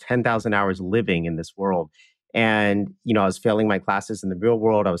spent almost 10,000 hours living in this world. And, I was failing my classes in the real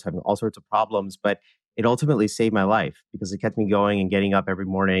world. I was having all sorts of problems, but it ultimately saved my life because it kept me going and getting up every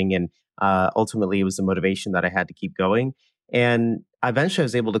morning. And ultimately, it was the motivation that I had to keep going. And eventually, I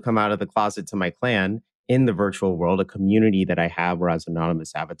was able to come out of the closet to my clan in the virtual world, a community that I have where I was an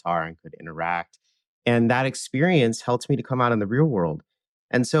anonymous avatar and could interact. And that experience helped me to come out in the real world.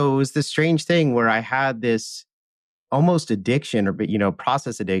 And so it was this strange thing where I had this almost addiction or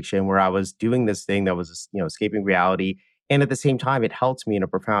process addiction where I was doing this thing that was escaping reality, and at the same time it helped me in a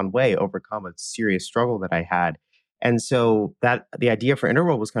profound way overcome a serious struggle that I had. And so that the idea for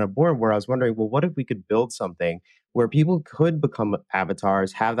Interworld was kind of born where I was wondering, well, what if we could build something where people could become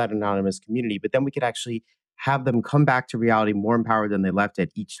avatars, have that anonymous community, but then we could actually have them come back to reality more empowered than they left it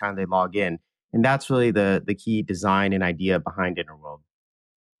each time they log in. And that's really the key design and idea behind Interworld.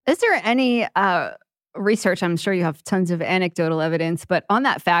 Is there any research? I'm sure you have tons of anecdotal evidence, but on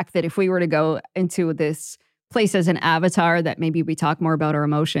that fact that if we were to go into this place as an avatar, that maybe we talk more about our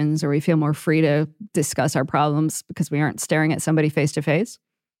emotions or we feel more free to discuss our problems because we aren't staring at somebody face to face?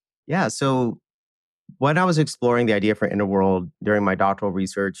 Yeah. So when I was exploring the idea for Interworld during my doctoral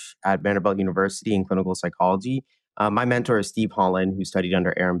research at Vanderbilt University in clinical psychology, my mentor is Steve Holland, who studied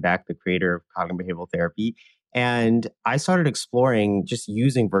under Aaron Beck, the creator of cognitive behavioral therapy. And I started exploring just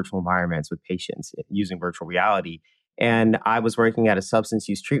using virtual environments with patients, using virtual reality. And I was working at a substance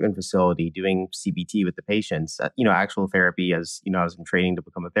use treatment facility doing CBT with the patients, actual therapy as, I was in training to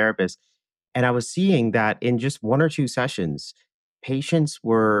become a therapist. And I was seeing that in just one or two sessions, patients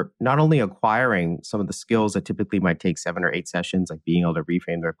were not only acquiring some of the skills that typically might take 7 or 8 sessions, like being able to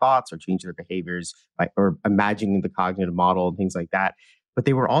reframe their thoughts or change their behaviors, or imagining the cognitive model and things like that, but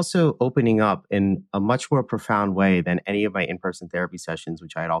they were also opening up in a much more profound way than any of my in-person therapy sessions,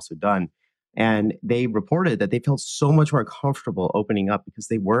 which I had also done. And they reported that they felt so much more comfortable opening up because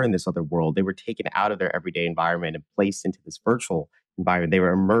they were in this other world. They were taken out of their everyday environment and placed into this virtual environment. They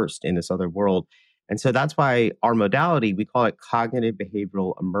were immersed in this other world. And so that's why our modality, we call it cognitive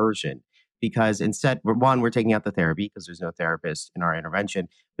behavioral immersion, because instead, we're taking out the therapy because there's no therapist in our intervention,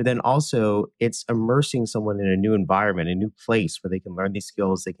 but then also it's immersing someone in a new environment, a new place where they can learn these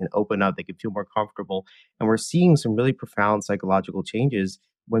skills, they can open up, they can feel more comfortable. And we're seeing some really profound psychological changes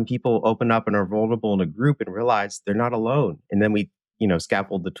when people open up and are vulnerable in a group and realize they're not alone. And then we,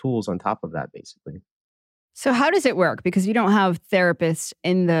 scaffold the tools on top of that, basically. So how does it work? Because you don't have therapists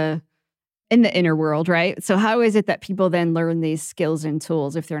in the inner world, right? So how is it that people then learn these skills and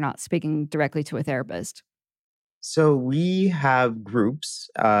tools if they're not speaking directly to a therapist? So we have groups.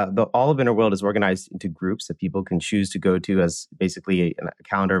 All of Inner World is organized into groups that people can choose to go to as basically a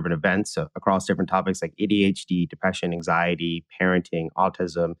calendar of an event. So across different topics like ADHD, depression, anxiety, parenting,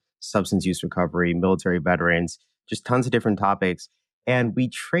 autism, substance use recovery, military veterans, just tons of different topics. And we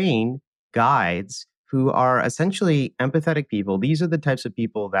train guides who are essentially empathetic people. These are the types of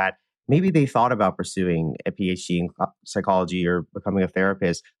people that maybe they thought about pursuing a PhD in psychology or becoming a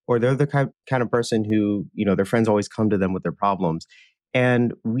therapist, or they're the kind of person who, their friends always come to them with their problems.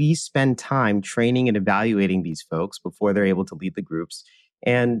 And we spend time training and evaluating these folks before they're able to lead the groups.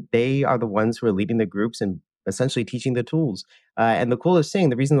 And they are the ones who are leading the groups and essentially teaching the tools. And the coolest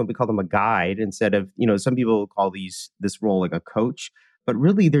thing, the reason that we call them a guide instead of, some people call this role like a coach, but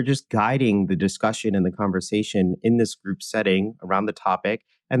really they're just guiding the discussion and the conversation in this group setting around the topic.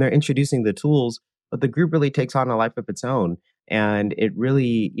 And they're introducing the tools, but the group really takes on a life of its own. And it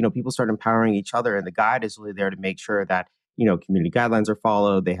really, people start empowering each other. And the guide is really there to make sure that, community guidelines are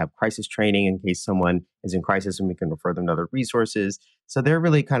followed. They have crisis training in case someone is in crisis and we can refer them to other resources. So they're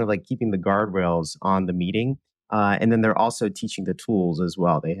really kind of like keeping the guardrails on the meeting. And then they're also teaching the tools as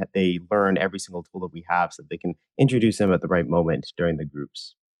well. They learn every single tool that we have so that they can introduce them at the right moment during the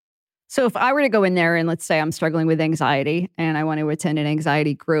groups. So if I were to go in there and let's say I'm struggling with anxiety and I want to attend an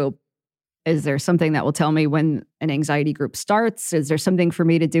anxiety group, is there something that will tell me when an anxiety group starts? Is there something for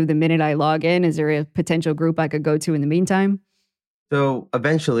me to do the minute I log in? Is there a potential group I could go to in the meantime? So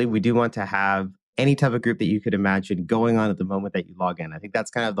eventually, we do want to have any type of group that you could imagine going on at the moment that you log in. I think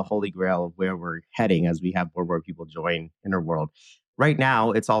that's kind of the holy grail of where we're heading as we have more and more people join Inner World. Right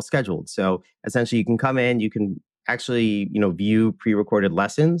now, it's all scheduled. So essentially, you can come in, you can actually, view pre-recorded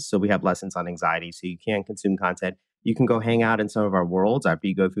lessons. So we have lessons on anxiety, so you can consume content. You can go hang out in some of our worlds after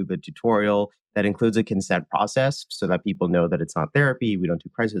you go through the tutorial that includes a consent process so that people know that it's not therapy. We don't do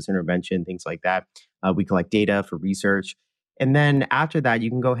crisis intervention, things like that. We collect data for research. And then after that,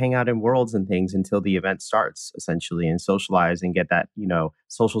 you can go hang out in worlds and things until the event starts, essentially, and socialize and get that,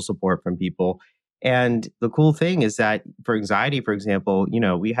 social support from people. And the cool thing is that for anxiety, for example,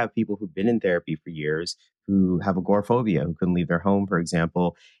 we have people who've been in therapy for years who have agoraphobia, who couldn't leave their home, for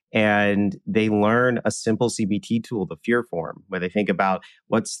example, and they learn a simple CBT tool, the fear form, where they think about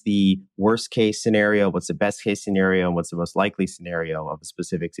what's the worst case scenario, what's the best case scenario, and what's the most likely scenario of a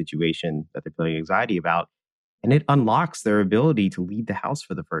specific situation that they're feeling anxiety about. And it unlocks their ability to leave the house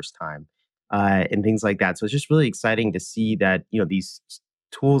for the first time, and things like that. So it's just really exciting to see that, these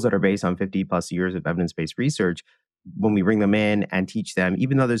tools that are based on 50 plus years of evidence-based research, when we bring them in and teach them,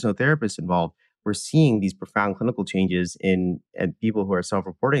 even though there's no therapist involved, we're seeing these profound clinical changes in people who are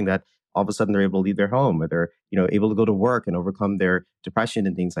self-reporting that all of a sudden they're able to leave their home, or they're, able to go to work and overcome their depression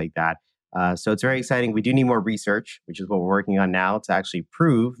and things like that. So it's very exciting. We do need more research, which is what we're working on now to actually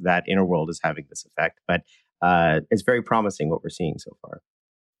prove that Inner World is having this effect. But it's very promising what we're seeing so far.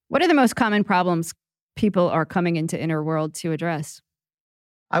 What are the most common problems people are coming into Inner World to address?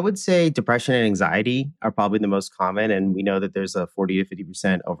 I would say depression and anxiety are probably the most common. And we know that there's a 40 to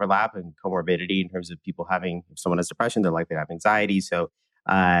 50% overlap in comorbidity in terms of people having, if someone has depression, they're likely to have anxiety. So,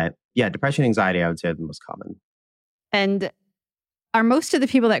 depression and anxiety, I would say, are the most common. And are most of the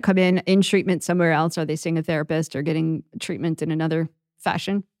people that come in treatment somewhere else? Are they seeing a therapist or getting treatment in another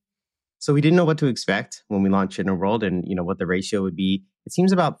fashion? So we didn't know what to expect when we launched Inner World and, what the ratio would be. It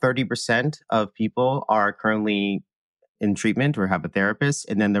seems about 30% of people are currently in treatment or have a therapist.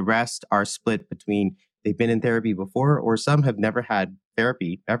 And then the rest are split between they've been in therapy before or some have never had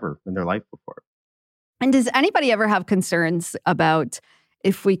therapy ever in their life before. And does anybody ever have concerns about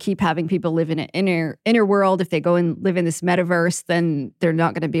if we keep having people live in an inner world, if they go and live in this metaverse, then they're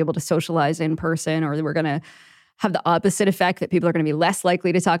not going to be able to socialize in person, or we're going to have the opposite effect that people are going to be less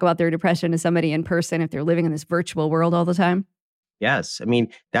likely to talk about their depression to somebody in person if they're living in this virtual world all the time? Yes. I mean,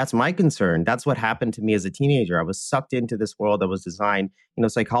 that's my concern. That's what happened to me as a teenager. I was sucked into this world that was designed,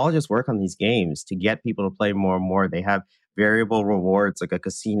 psychologists work on these games to get people to play more and more. They have variable rewards like a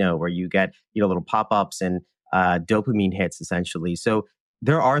casino where you get, little pop-ups and dopamine hits essentially. So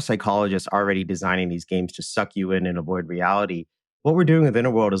there are psychologists already designing these games to suck you in and avoid reality. What we're doing with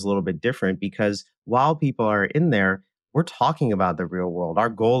Inner World is a little bit different because while people are in there, we're talking about the real world. Our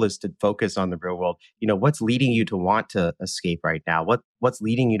goal is to focus on the real world. What's leading you to want to escape right now? What's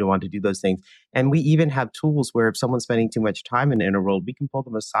leading you to want to do those things? And we even have tools where if someone's spending too much time in the inner world, we can pull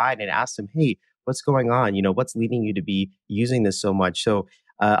them aside and ask them, hey, what's going on? What's leading you to be using this so much? So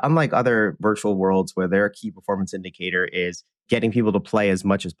unlike other virtual worlds where their key performance indicator is getting people to play as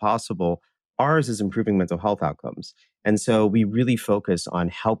much as possible, ours is improving mental health outcomes. And so we really focus on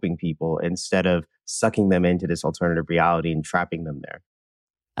helping people instead of sucking them into this alternative reality and trapping them there.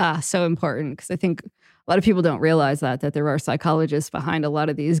 So important because I think a lot of people don't realize that there are psychologists behind a lot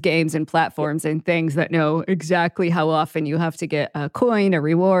of these games and platforms and things that know exactly how often you have to get a coin, a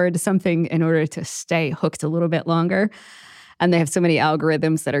reward, something in order to stay hooked a little bit longer. And they have so many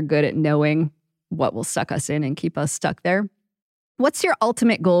algorithms that are good at knowing what will suck us in and keep us stuck there. What's your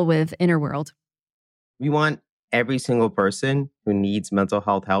ultimate goal with Innerworld? We want every single person who needs mental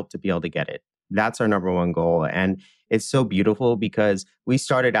health help to be able to get it. That's our number one goal. And it's so beautiful because we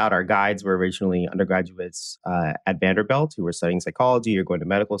started out, our guides were originally undergraduates at Vanderbilt who were studying psychology or going to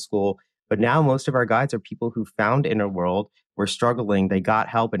medical school. But now most of our guides are people who found Inner World, were struggling, they got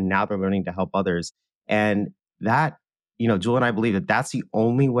help, and now they're learning to help others. And that, Jewel and I believe that that's the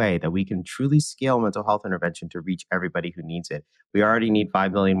only way that we can truly scale mental health intervention to reach everybody who needs it. We already need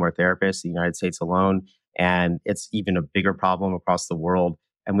 5 million more therapists in the United States alone, and it's even a bigger problem across the world.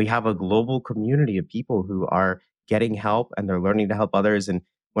 And we have a global community of people who are getting help and they're learning to help others. And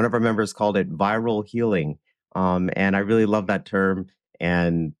one of our members called it viral healing. And I really love that term.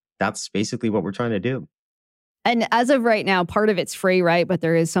 And that's basically what we're trying to do. And as of right now, part of it's free, right? But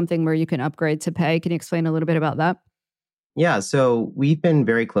there is something where you can upgrade to pay. Can you explain a little bit about that? Yeah, so we've been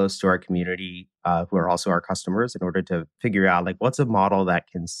very close to our community, who are also our customers, in order to figure out like what's a model that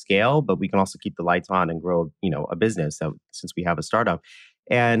can scale, but we can also keep the lights on and grow, a business. So since we have a startup,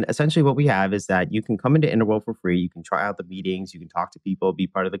 and essentially what we have is that you can come into Interworld for free. You can try out the meetings, you can talk to people, be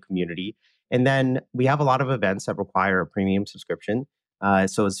part of the community, and then we have a lot of events that require a premium subscription.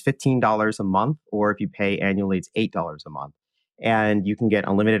 So it's $15 a month, or if you pay annually, it's $8 a month, and you can get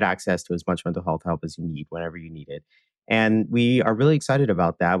unlimited access to as much mental health help as you need whenever you need it. And we are really excited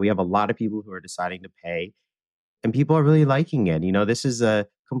about that. We have a lot of people who are deciding to pay, and people are really liking it. This is a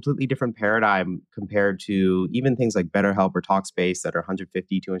completely different paradigm compared to even things like BetterHelp or Talkspace that are $150,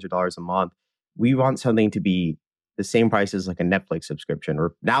 $200 a month. We want something to be the same price as like a Netflix subscription,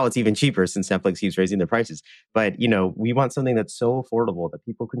 or now it's even cheaper since Netflix keeps raising their prices. But, we want something that's so affordable that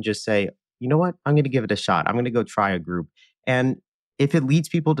people can just say, you know what, I'm going to give it a shot. I'm going to go try a group. And if it leads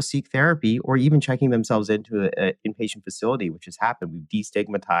people to seek therapy or even checking themselves into an inpatient facility, which has happened, we've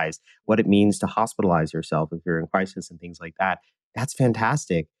destigmatized what it means to hospitalize yourself if you're in crisis and things like that. That's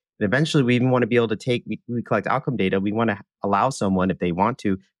fantastic. And eventually, we even want to be able to we collect outcome data. We want to allow someone, if they want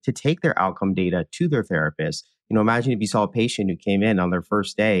to take their outcome data to their therapist. Imagine if you saw a patient who came in on their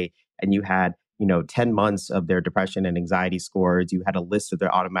first day and you had 10 months of their depression and anxiety scores. You had a list of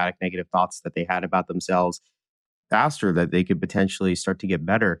their automatic negative thoughts that they had about themselves faster, that they could potentially start to get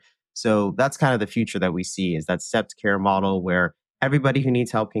better. So that's kind of the future that we see, is that stepped care model where everybody who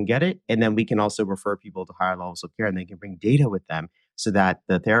needs help can get it. And then we can also refer people to higher levels of care, and they can bring data with them so that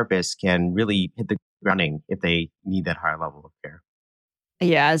the therapist can really hit the grounding if they need that higher level of care.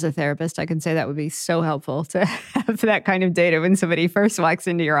 Yeah, as a therapist, I can say that would be so helpful to have that kind of data when somebody first walks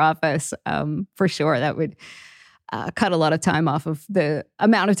into your office. For sure, that would cut a lot of time off of the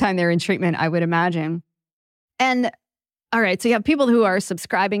amount of time they're in treatment, I would imagine. And all right, so you have people who are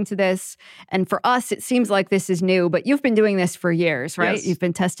subscribing to this. And for us, it seems like this is new, but you've been doing this for years, right? Yes. You've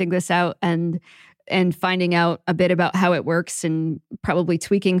been testing this out and finding out a bit about how it works and probably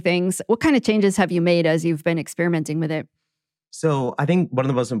tweaking things. What kind of changes have you made as you've been experimenting with it? So I think one of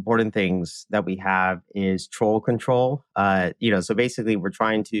the most important things that we have is troll control. So basically we're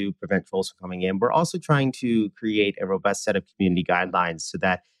trying to prevent trolls from coming in. We're also trying to create a robust set of community guidelines so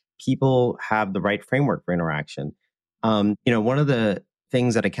that people have the right framework for interaction. One of the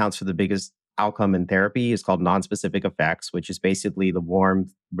things that accounts for the biggest outcome in therapy is called non-specific effects, which is basically the warm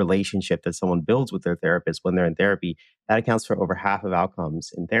relationship that someone builds with their therapist when they're in therapy. That accounts for over half of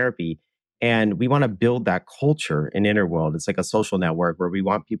outcomes in therapy. And we want to build that culture in Interworld. It's like a social network where we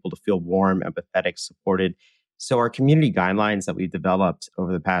want people to feel warm, empathetic, supported. So our community guidelines that we've developed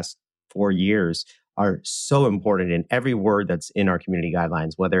over the past 4 years are so important in every word that's in our community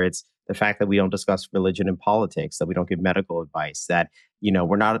guidelines, whether it's the fact that we don't discuss religion and politics, that we don't give medical advice, that,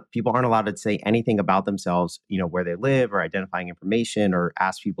 people aren't allowed to say anything about themselves, where they live or identifying information or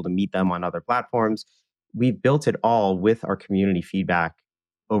ask people to meet them on other platforms. We've built it all with our community feedback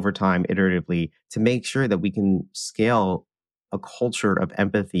over time, iteratively, to make sure that we can scale a culture of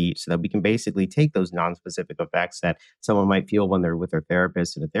empathy so that we can basically take those non-specific effects that someone might feel when they're with their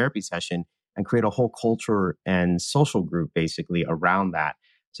therapist in a therapy session and create a whole culture and social group basically around that.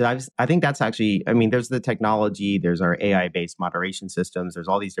 So I think that's actually, there's the technology, there's our AI-based moderation systems, there's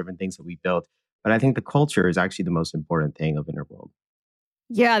all these different things that we built. But I think the culture is actually the most important thing of Interworld.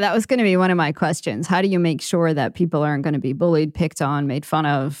 Yeah, that was going to be one of my questions. How do you make sure that people aren't going to be bullied, picked on, made fun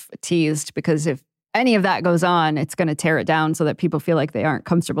of, teased? Because if any of that goes on, it's going to tear it down so that people feel like they aren't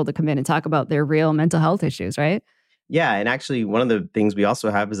comfortable to come in and talk about their real mental health issues, right? Yeah, and actually, one of the things we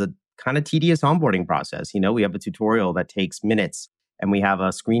also have is a kind of tedious onboarding process. We have a tutorial that takes minutes, and we have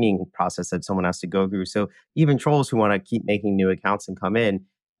a screening process that someone has to go through. So even trolls who want to keep making new accounts and come in,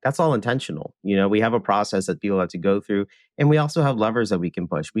 that's all intentional. We have a process that people have to go through, and we also have levers that we can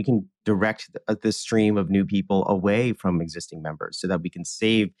push. We can direct the stream of new people away from existing members so that we can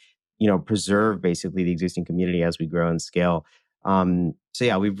preserve basically the existing community as we grow and scale. So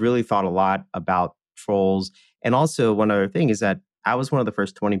yeah, we've really thought a lot about trolls. And also, one other thing is that I was one of the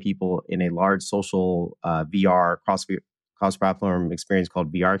first 20 people in a large social VR cross-platform experience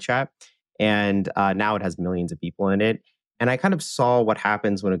called VR Chat. And now it has millions of people in it. And I kind of saw what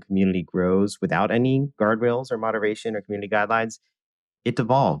happens when a community grows without any guardrails or moderation or community guidelines. It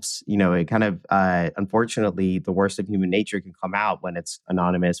devolves. It kind of, unfortunately, the worst of human nature can come out when it's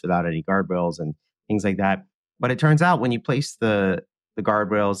anonymous without any guardrails and things like that. But it turns out when you place the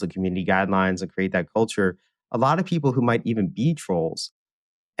guardrails, the community guidelines, and create that culture, a lot of people who might even be trolls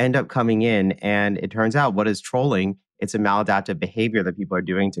end up coming in. And it turns out what is trolling? It's a maladaptive behavior that people are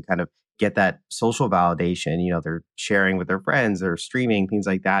doing to kind of get that social validation. They're sharing with their friends, they're streaming, things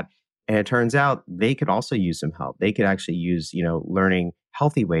like that. And it turns out they could also use some help. They could actually use, learning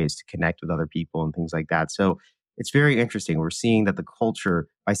healthy ways to connect with other people and things like that. So it's very interesting. We're seeing that the culture,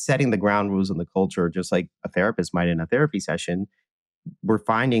 by setting the ground rules in the culture, just like a therapist might in a therapy session, we're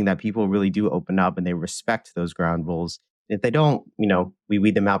finding that people really do open up and they respect those ground rules. If they don't, we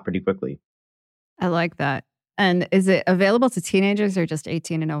weed them out pretty quickly. I like that. And is it available to teenagers or just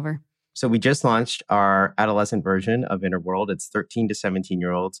 18 and over? So we just launched our adolescent version of Inner World. It's 13 to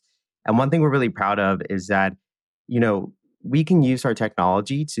 17-year-olds. And one thing we're really proud of is that, we can use our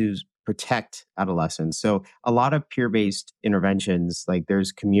technology to protect adolescents. So a lot of peer-based interventions, like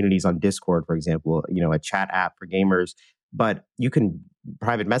there's communities on Discord, for example, a chat app for gamers, but you can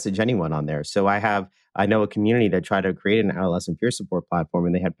private message anyone on there. So I know a community that tried to create an adolescent peer support platform,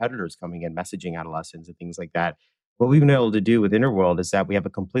 and they had predators coming in messaging adolescents and things like that. What we've been able to do with Interworld is that we have a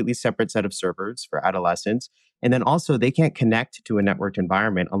completely separate set of servers for adolescents. And then also they can't connect to a networked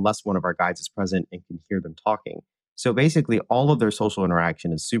environment unless one of our guides is present and can hear them talking. So basically all of their social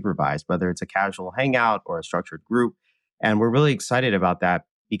interaction is supervised, whether it's a casual hangout or a structured group. And we're really excited about that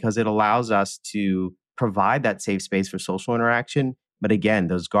because it allows us to provide that safe space for social interaction. But again,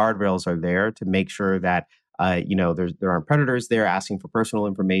 those guardrails are there to make sure that there aren't predators there asking for personal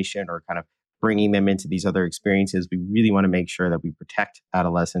information or kind of bringing them into these other experiences. We really want to make sure that we protect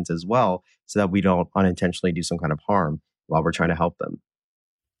adolescents as well so that we don't unintentionally do some kind of harm while we're trying to help them.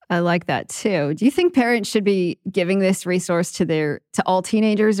 I like that too. Do you think parents should be giving this resource to all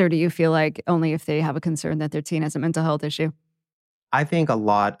teenagers, or do you feel like only if they have a concern that their teen has a mental health issue? I think a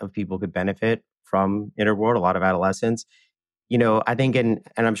lot of people could benefit from Inner World, a lot of adolescents. I think, and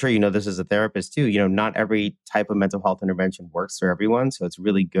I'm sure this as a therapist too, not every type of mental health intervention works for everyone. So it's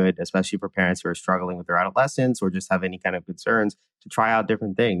really good, especially for parents who are struggling with their adolescents or just have any kind of concerns, to try out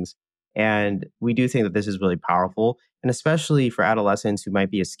different things. And we do think that this is really powerful. And especially for adolescents who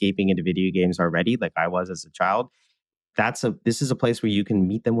might be escaping into video games already, like I was as a child, this is a place where you can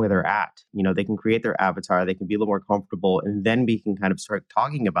meet them where they're at. They can create their avatar, they can be a little more comfortable, and then we can kind of start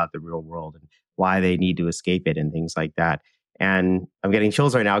talking about the real world and why they need to escape it and things like that. And I'm getting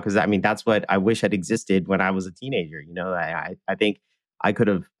chills right now because that's what I wish had existed when I was a teenager. I think I could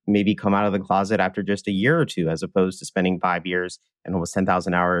have maybe come out of the closet after just a year or two, as opposed to spending 5 years and almost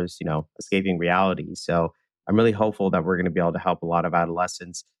 10,000 hours, escaping reality. So I'm really hopeful that we're going to be able to help a lot of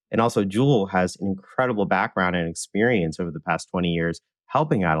adolescents. And also, Jewel has an incredible background and experience over the past 20 years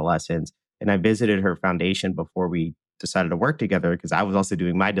helping adolescents. And I visited her foundation before we decided to work together because I was also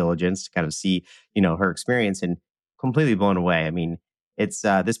doing my diligence to kind of see, her experience, and completely blown away. I mean, it's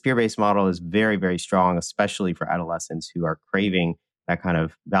this peer-based model is very, very strong, especially for adolescents who are craving that kind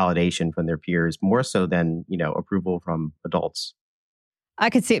of validation from their peers more so than, approval from adults.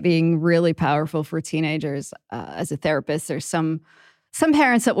 I could see it being really powerful for teenagers. As a therapist, there's some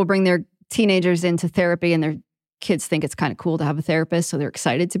parents that will bring their teenagers into therapy and their kids think it's kind of cool to have a therapist, so they're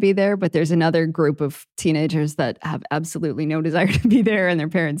excited to be there. But there's another group of teenagers that have absolutely no desire to be there, and their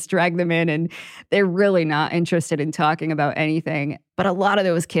parents drag them in, and they're really not interested in talking about anything. But a lot of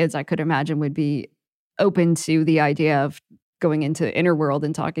those kids, I could imagine, would be open to the idea of going into Inner World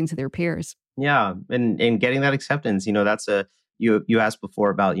and talking to their peers. Yeah, and getting that acceptance, that's you asked before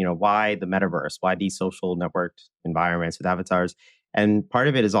about, why the metaverse, why these social networked environments with avatars. And part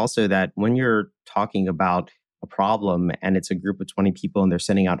of it is also that when you're talking about a problem and it's a group of 20 people and they're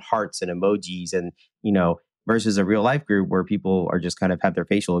sending out hearts and emojis and, versus a real life group where people are just kind of have their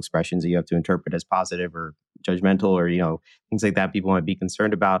facial expressions that you have to interpret as positive or judgmental or, things like that people might be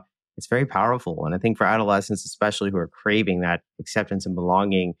concerned about. It's very powerful. And I think for adolescents, especially who are craving that acceptance and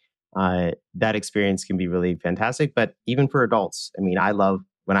belonging, that experience can be really fantastic. But even for adults, I mean, I love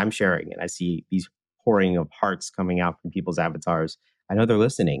when I'm sharing and I see these pouring of hearts coming out from people's avatars. I know they're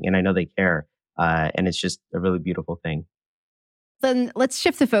listening and I know they care. And it's just a really beautiful thing. Then let's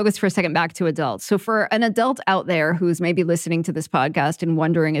shift the focus for a second back to adults. So for an adult out there who's maybe listening to this podcast and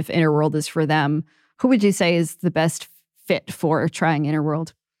wondering if Inner World is for them, who would you say is the best fit for trying Inner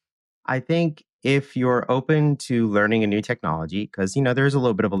World? I think if you're open to learning a new technology, because, there's a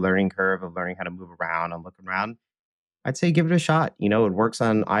little bit of a learning curve of learning how to move around and look around, I'd say give it a shot. It works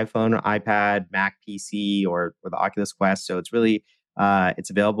on iPhone, iPad, Mac, PC, or the Oculus Quest. So it's really, it's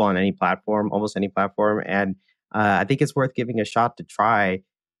available on any platform, almost any platform. And I think it's worth giving a shot to try,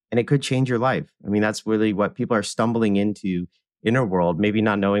 and it could change your life. I mean, that's really what people are stumbling into Inner World, maybe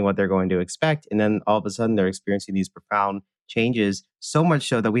not knowing what they're going to expect. And then all of a sudden they're experiencing these profound changes, so much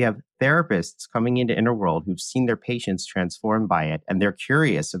so that we have therapists coming into Inner World who've seen their patients transformed by it. And they're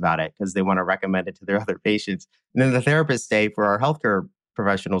curious about it because they want to recommend it to their other patients. And then the therapists stay for our healthcare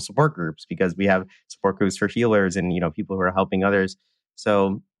professional support groups because we have support groups for healers and, people who are helping others.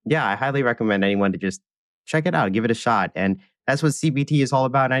 So yeah, I highly recommend anyone to just check it out, give it a shot. And that's what CBT is all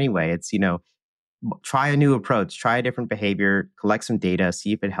about anyway. It's, try a new approach, try a different behavior, collect some data,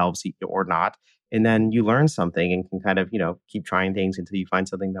 see if it helps or not. And then you learn something and can kind of, keep trying things until you find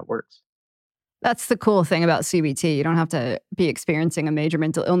something that works. That's the cool thing about CBT. You don't have to be experiencing a major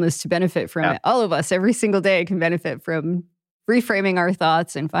mental illness to benefit from it. All of us every single day can benefit from reframing our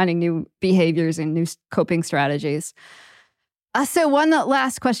thoughts and finding new behaviors and new coping strategies. So one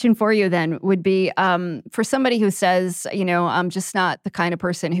last question for you then would be for somebody who says, I'm just not the kind of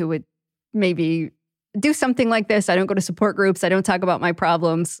person who would maybe do something like this. I don't go to support groups. I don't talk about my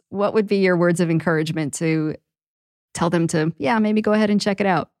problems. What would be your words of encouragement to tell them to, maybe go ahead and check it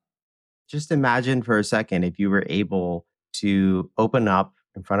out? Just imagine for a second if you were able to open up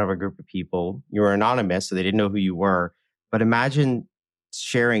in front of a group of people. You were anonymous, so they didn't know who you were. But imagine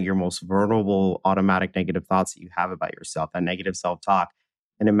sharing your most vulnerable, automatic negative thoughts that you have about yourself, that negative self-talk.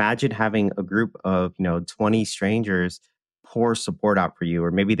 And imagine having a group of, 20 strangers pour support out for you,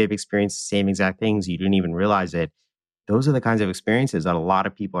 or maybe they've experienced the same exact things. You didn't even realize it. Those are the kinds of experiences that a lot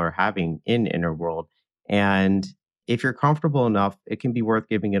of people are having in Inner World. And if you're comfortable enough, it can be worth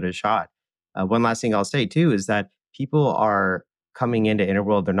giving it a shot. One last thing I'll say too is that people are coming into Inner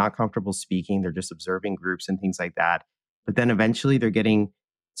World. They're not comfortable speaking. They're just observing groups and things like that. But then eventually they're getting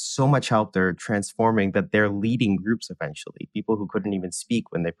so much help. They're transforming that they're leading groups eventually, people who couldn't even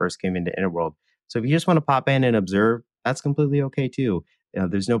speak when they first came into Inner World. So if you just want to pop in and observe, that's completely okay too.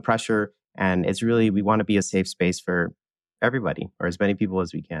 There's no pressure. And it's really, we want to be a safe space for everybody or as many people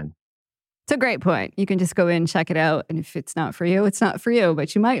as we can. It's a great point. You can just go in, check it out. And if it's not for you, it's not for you.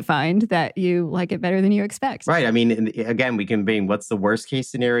 But you might find that you like it better than you expect. Right. I mean, again, we can bring what's the worst case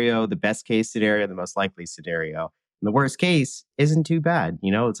scenario, the best case scenario, the most likely scenario. And the worst case isn't too bad.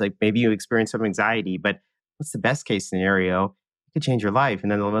 It's like maybe you experience some anxiety, but what's the best case scenario? It could change your life.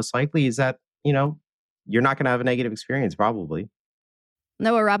 And then the most likely is that, you're not going to have a negative experience, probably.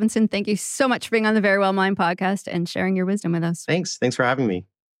 Noah Robinson, thank you so much for being on the Very Well Mind podcast and sharing your wisdom with us. Thanks. Thanks for having me.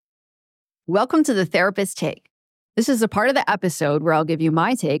 Welcome to the Therapist Take. This is a part of the episode where I'll give you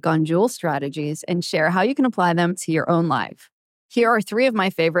my take on Jewel's strategies and share how you can apply them to your own life. Here are 3 of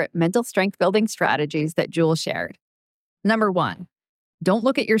my favorite mental strength building strategies that Jewel shared. Number 1, don't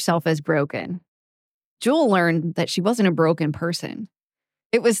look at yourself as broken. Jewel learned that she wasn't a broken person.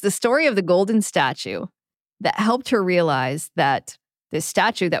 It was the story of the golden statue that helped her realize that this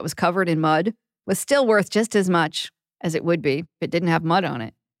statue that was covered in mud was still worth just as much as it would be if it didn't have mud on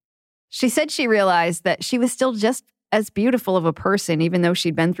it. She said she realized that she was still just as beautiful of a person, even though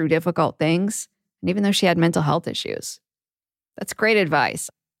she'd been through difficult things, and even though she had mental health issues. That's great advice.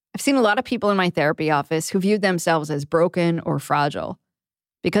 I've seen a lot of people in my therapy office who viewed themselves as broken or fragile.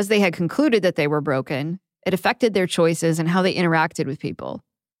 Because they had concluded that they were broken, it affected their choices and how they interacted with people.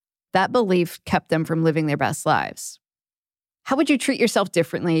 That belief kept them from living their best lives. How would you treat yourself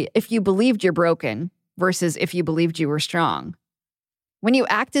differently if you believed you're broken versus if you believed you were strong? When you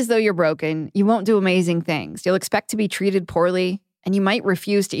act as though you're broken, you won't do amazing things. You'll expect to be treated poorly, and you might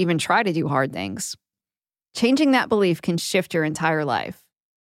refuse to even try to do hard things. Changing that belief can shift your entire life.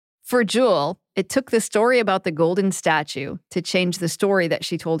 For Jewel, it took the story about the golden statue to change the story that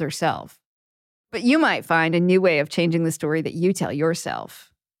she told herself. But you might find a new way of changing the story that you tell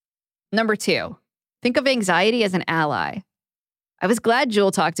yourself. Number 2, Think of anxiety as an ally. I was glad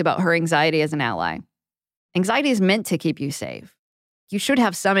Jewel talked about her anxiety as an ally. Anxiety is meant to keep you safe. You should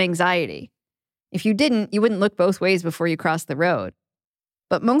have some anxiety. If you didn't, you wouldn't look both ways before you crossed the road.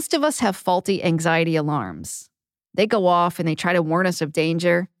 But most of us have faulty anxiety alarms. They go off and they try to warn us of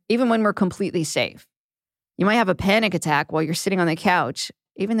danger, even when we're completely safe. You might have a panic attack while you're sitting on the couch,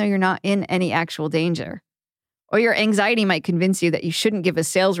 even though you're not in any actual danger. Or your anxiety might convince you that you shouldn't give a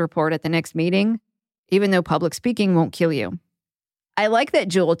sales report at the next meeting, even though public speaking won't kill you. I like that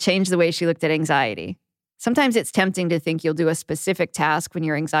Jewel changed the way she looked at anxiety. Sometimes it's tempting to think you'll do a specific task when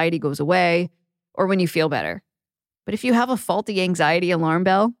your anxiety goes away or when you feel better. But if you have a faulty anxiety alarm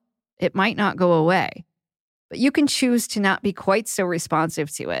bell, it might not go away. But you can choose to not be quite so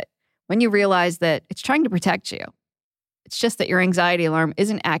responsive to it when you realize that it's trying to protect you. It's just that your anxiety alarm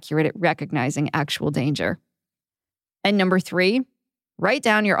isn't accurate at recognizing actual danger. And number 3, write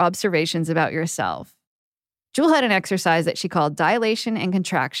down your observations about yourself. Jewel had an exercise that she called dilation and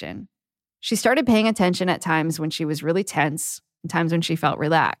contraction. She started paying attention at times when she was really tense and times when she felt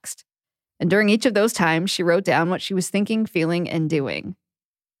relaxed. And during each of those times, she wrote down what she was thinking, feeling, and doing.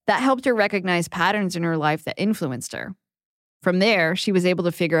 That helped her recognize patterns in her life that influenced her. From there, she was able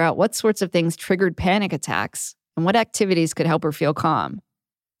to figure out what sorts of things triggered panic attacks and what activities could help her feel calm.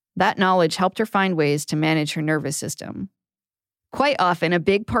 That knowledge helped her find ways to manage her nervous system. Quite often, a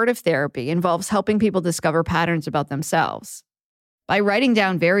big part of therapy involves helping people discover patterns about themselves. By writing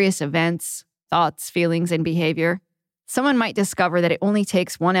down various events, thoughts, feelings, and behavior, someone might discover that it only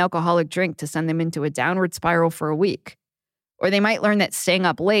takes one alcoholic drink to send them into a downward spiral for a week. Or they might learn that staying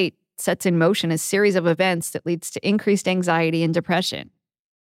up late sets in motion a series of events that leads to increased anxiety and depression.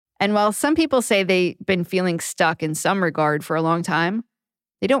 And while some people say they've been feeling stuck in some regard for a long time,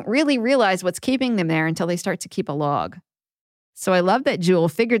 they don't really realize what's keeping them there until they start to keep a log. So I love that Jewel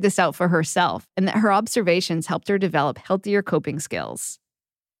figured this out for herself and that her observations helped her develop healthier coping skills.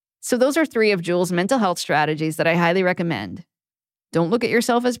 So those are 3 of Jewel's mental health strategies that I highly recommend. Don't look at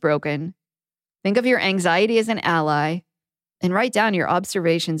yourself as broken. Think of your anxiety as an ally. And write down your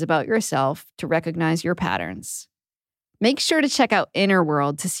observations about yourself to recognize your patterns. Make sure to check out Inner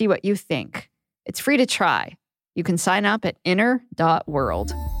World to see what you think. It's free to try. You can sign up at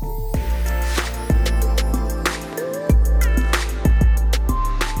inner.world.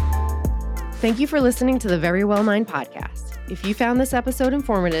 Thank you for listening to the Very Well Mind podcast. If you found this episode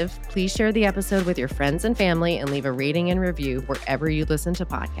informative, please share the episode with your friends and family and leave a rating and review wherever you listen to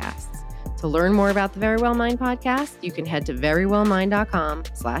podcasts. To learn more about the Very Well Mind podcast, you can head to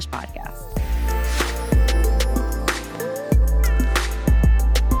verywellmind.com/podcast.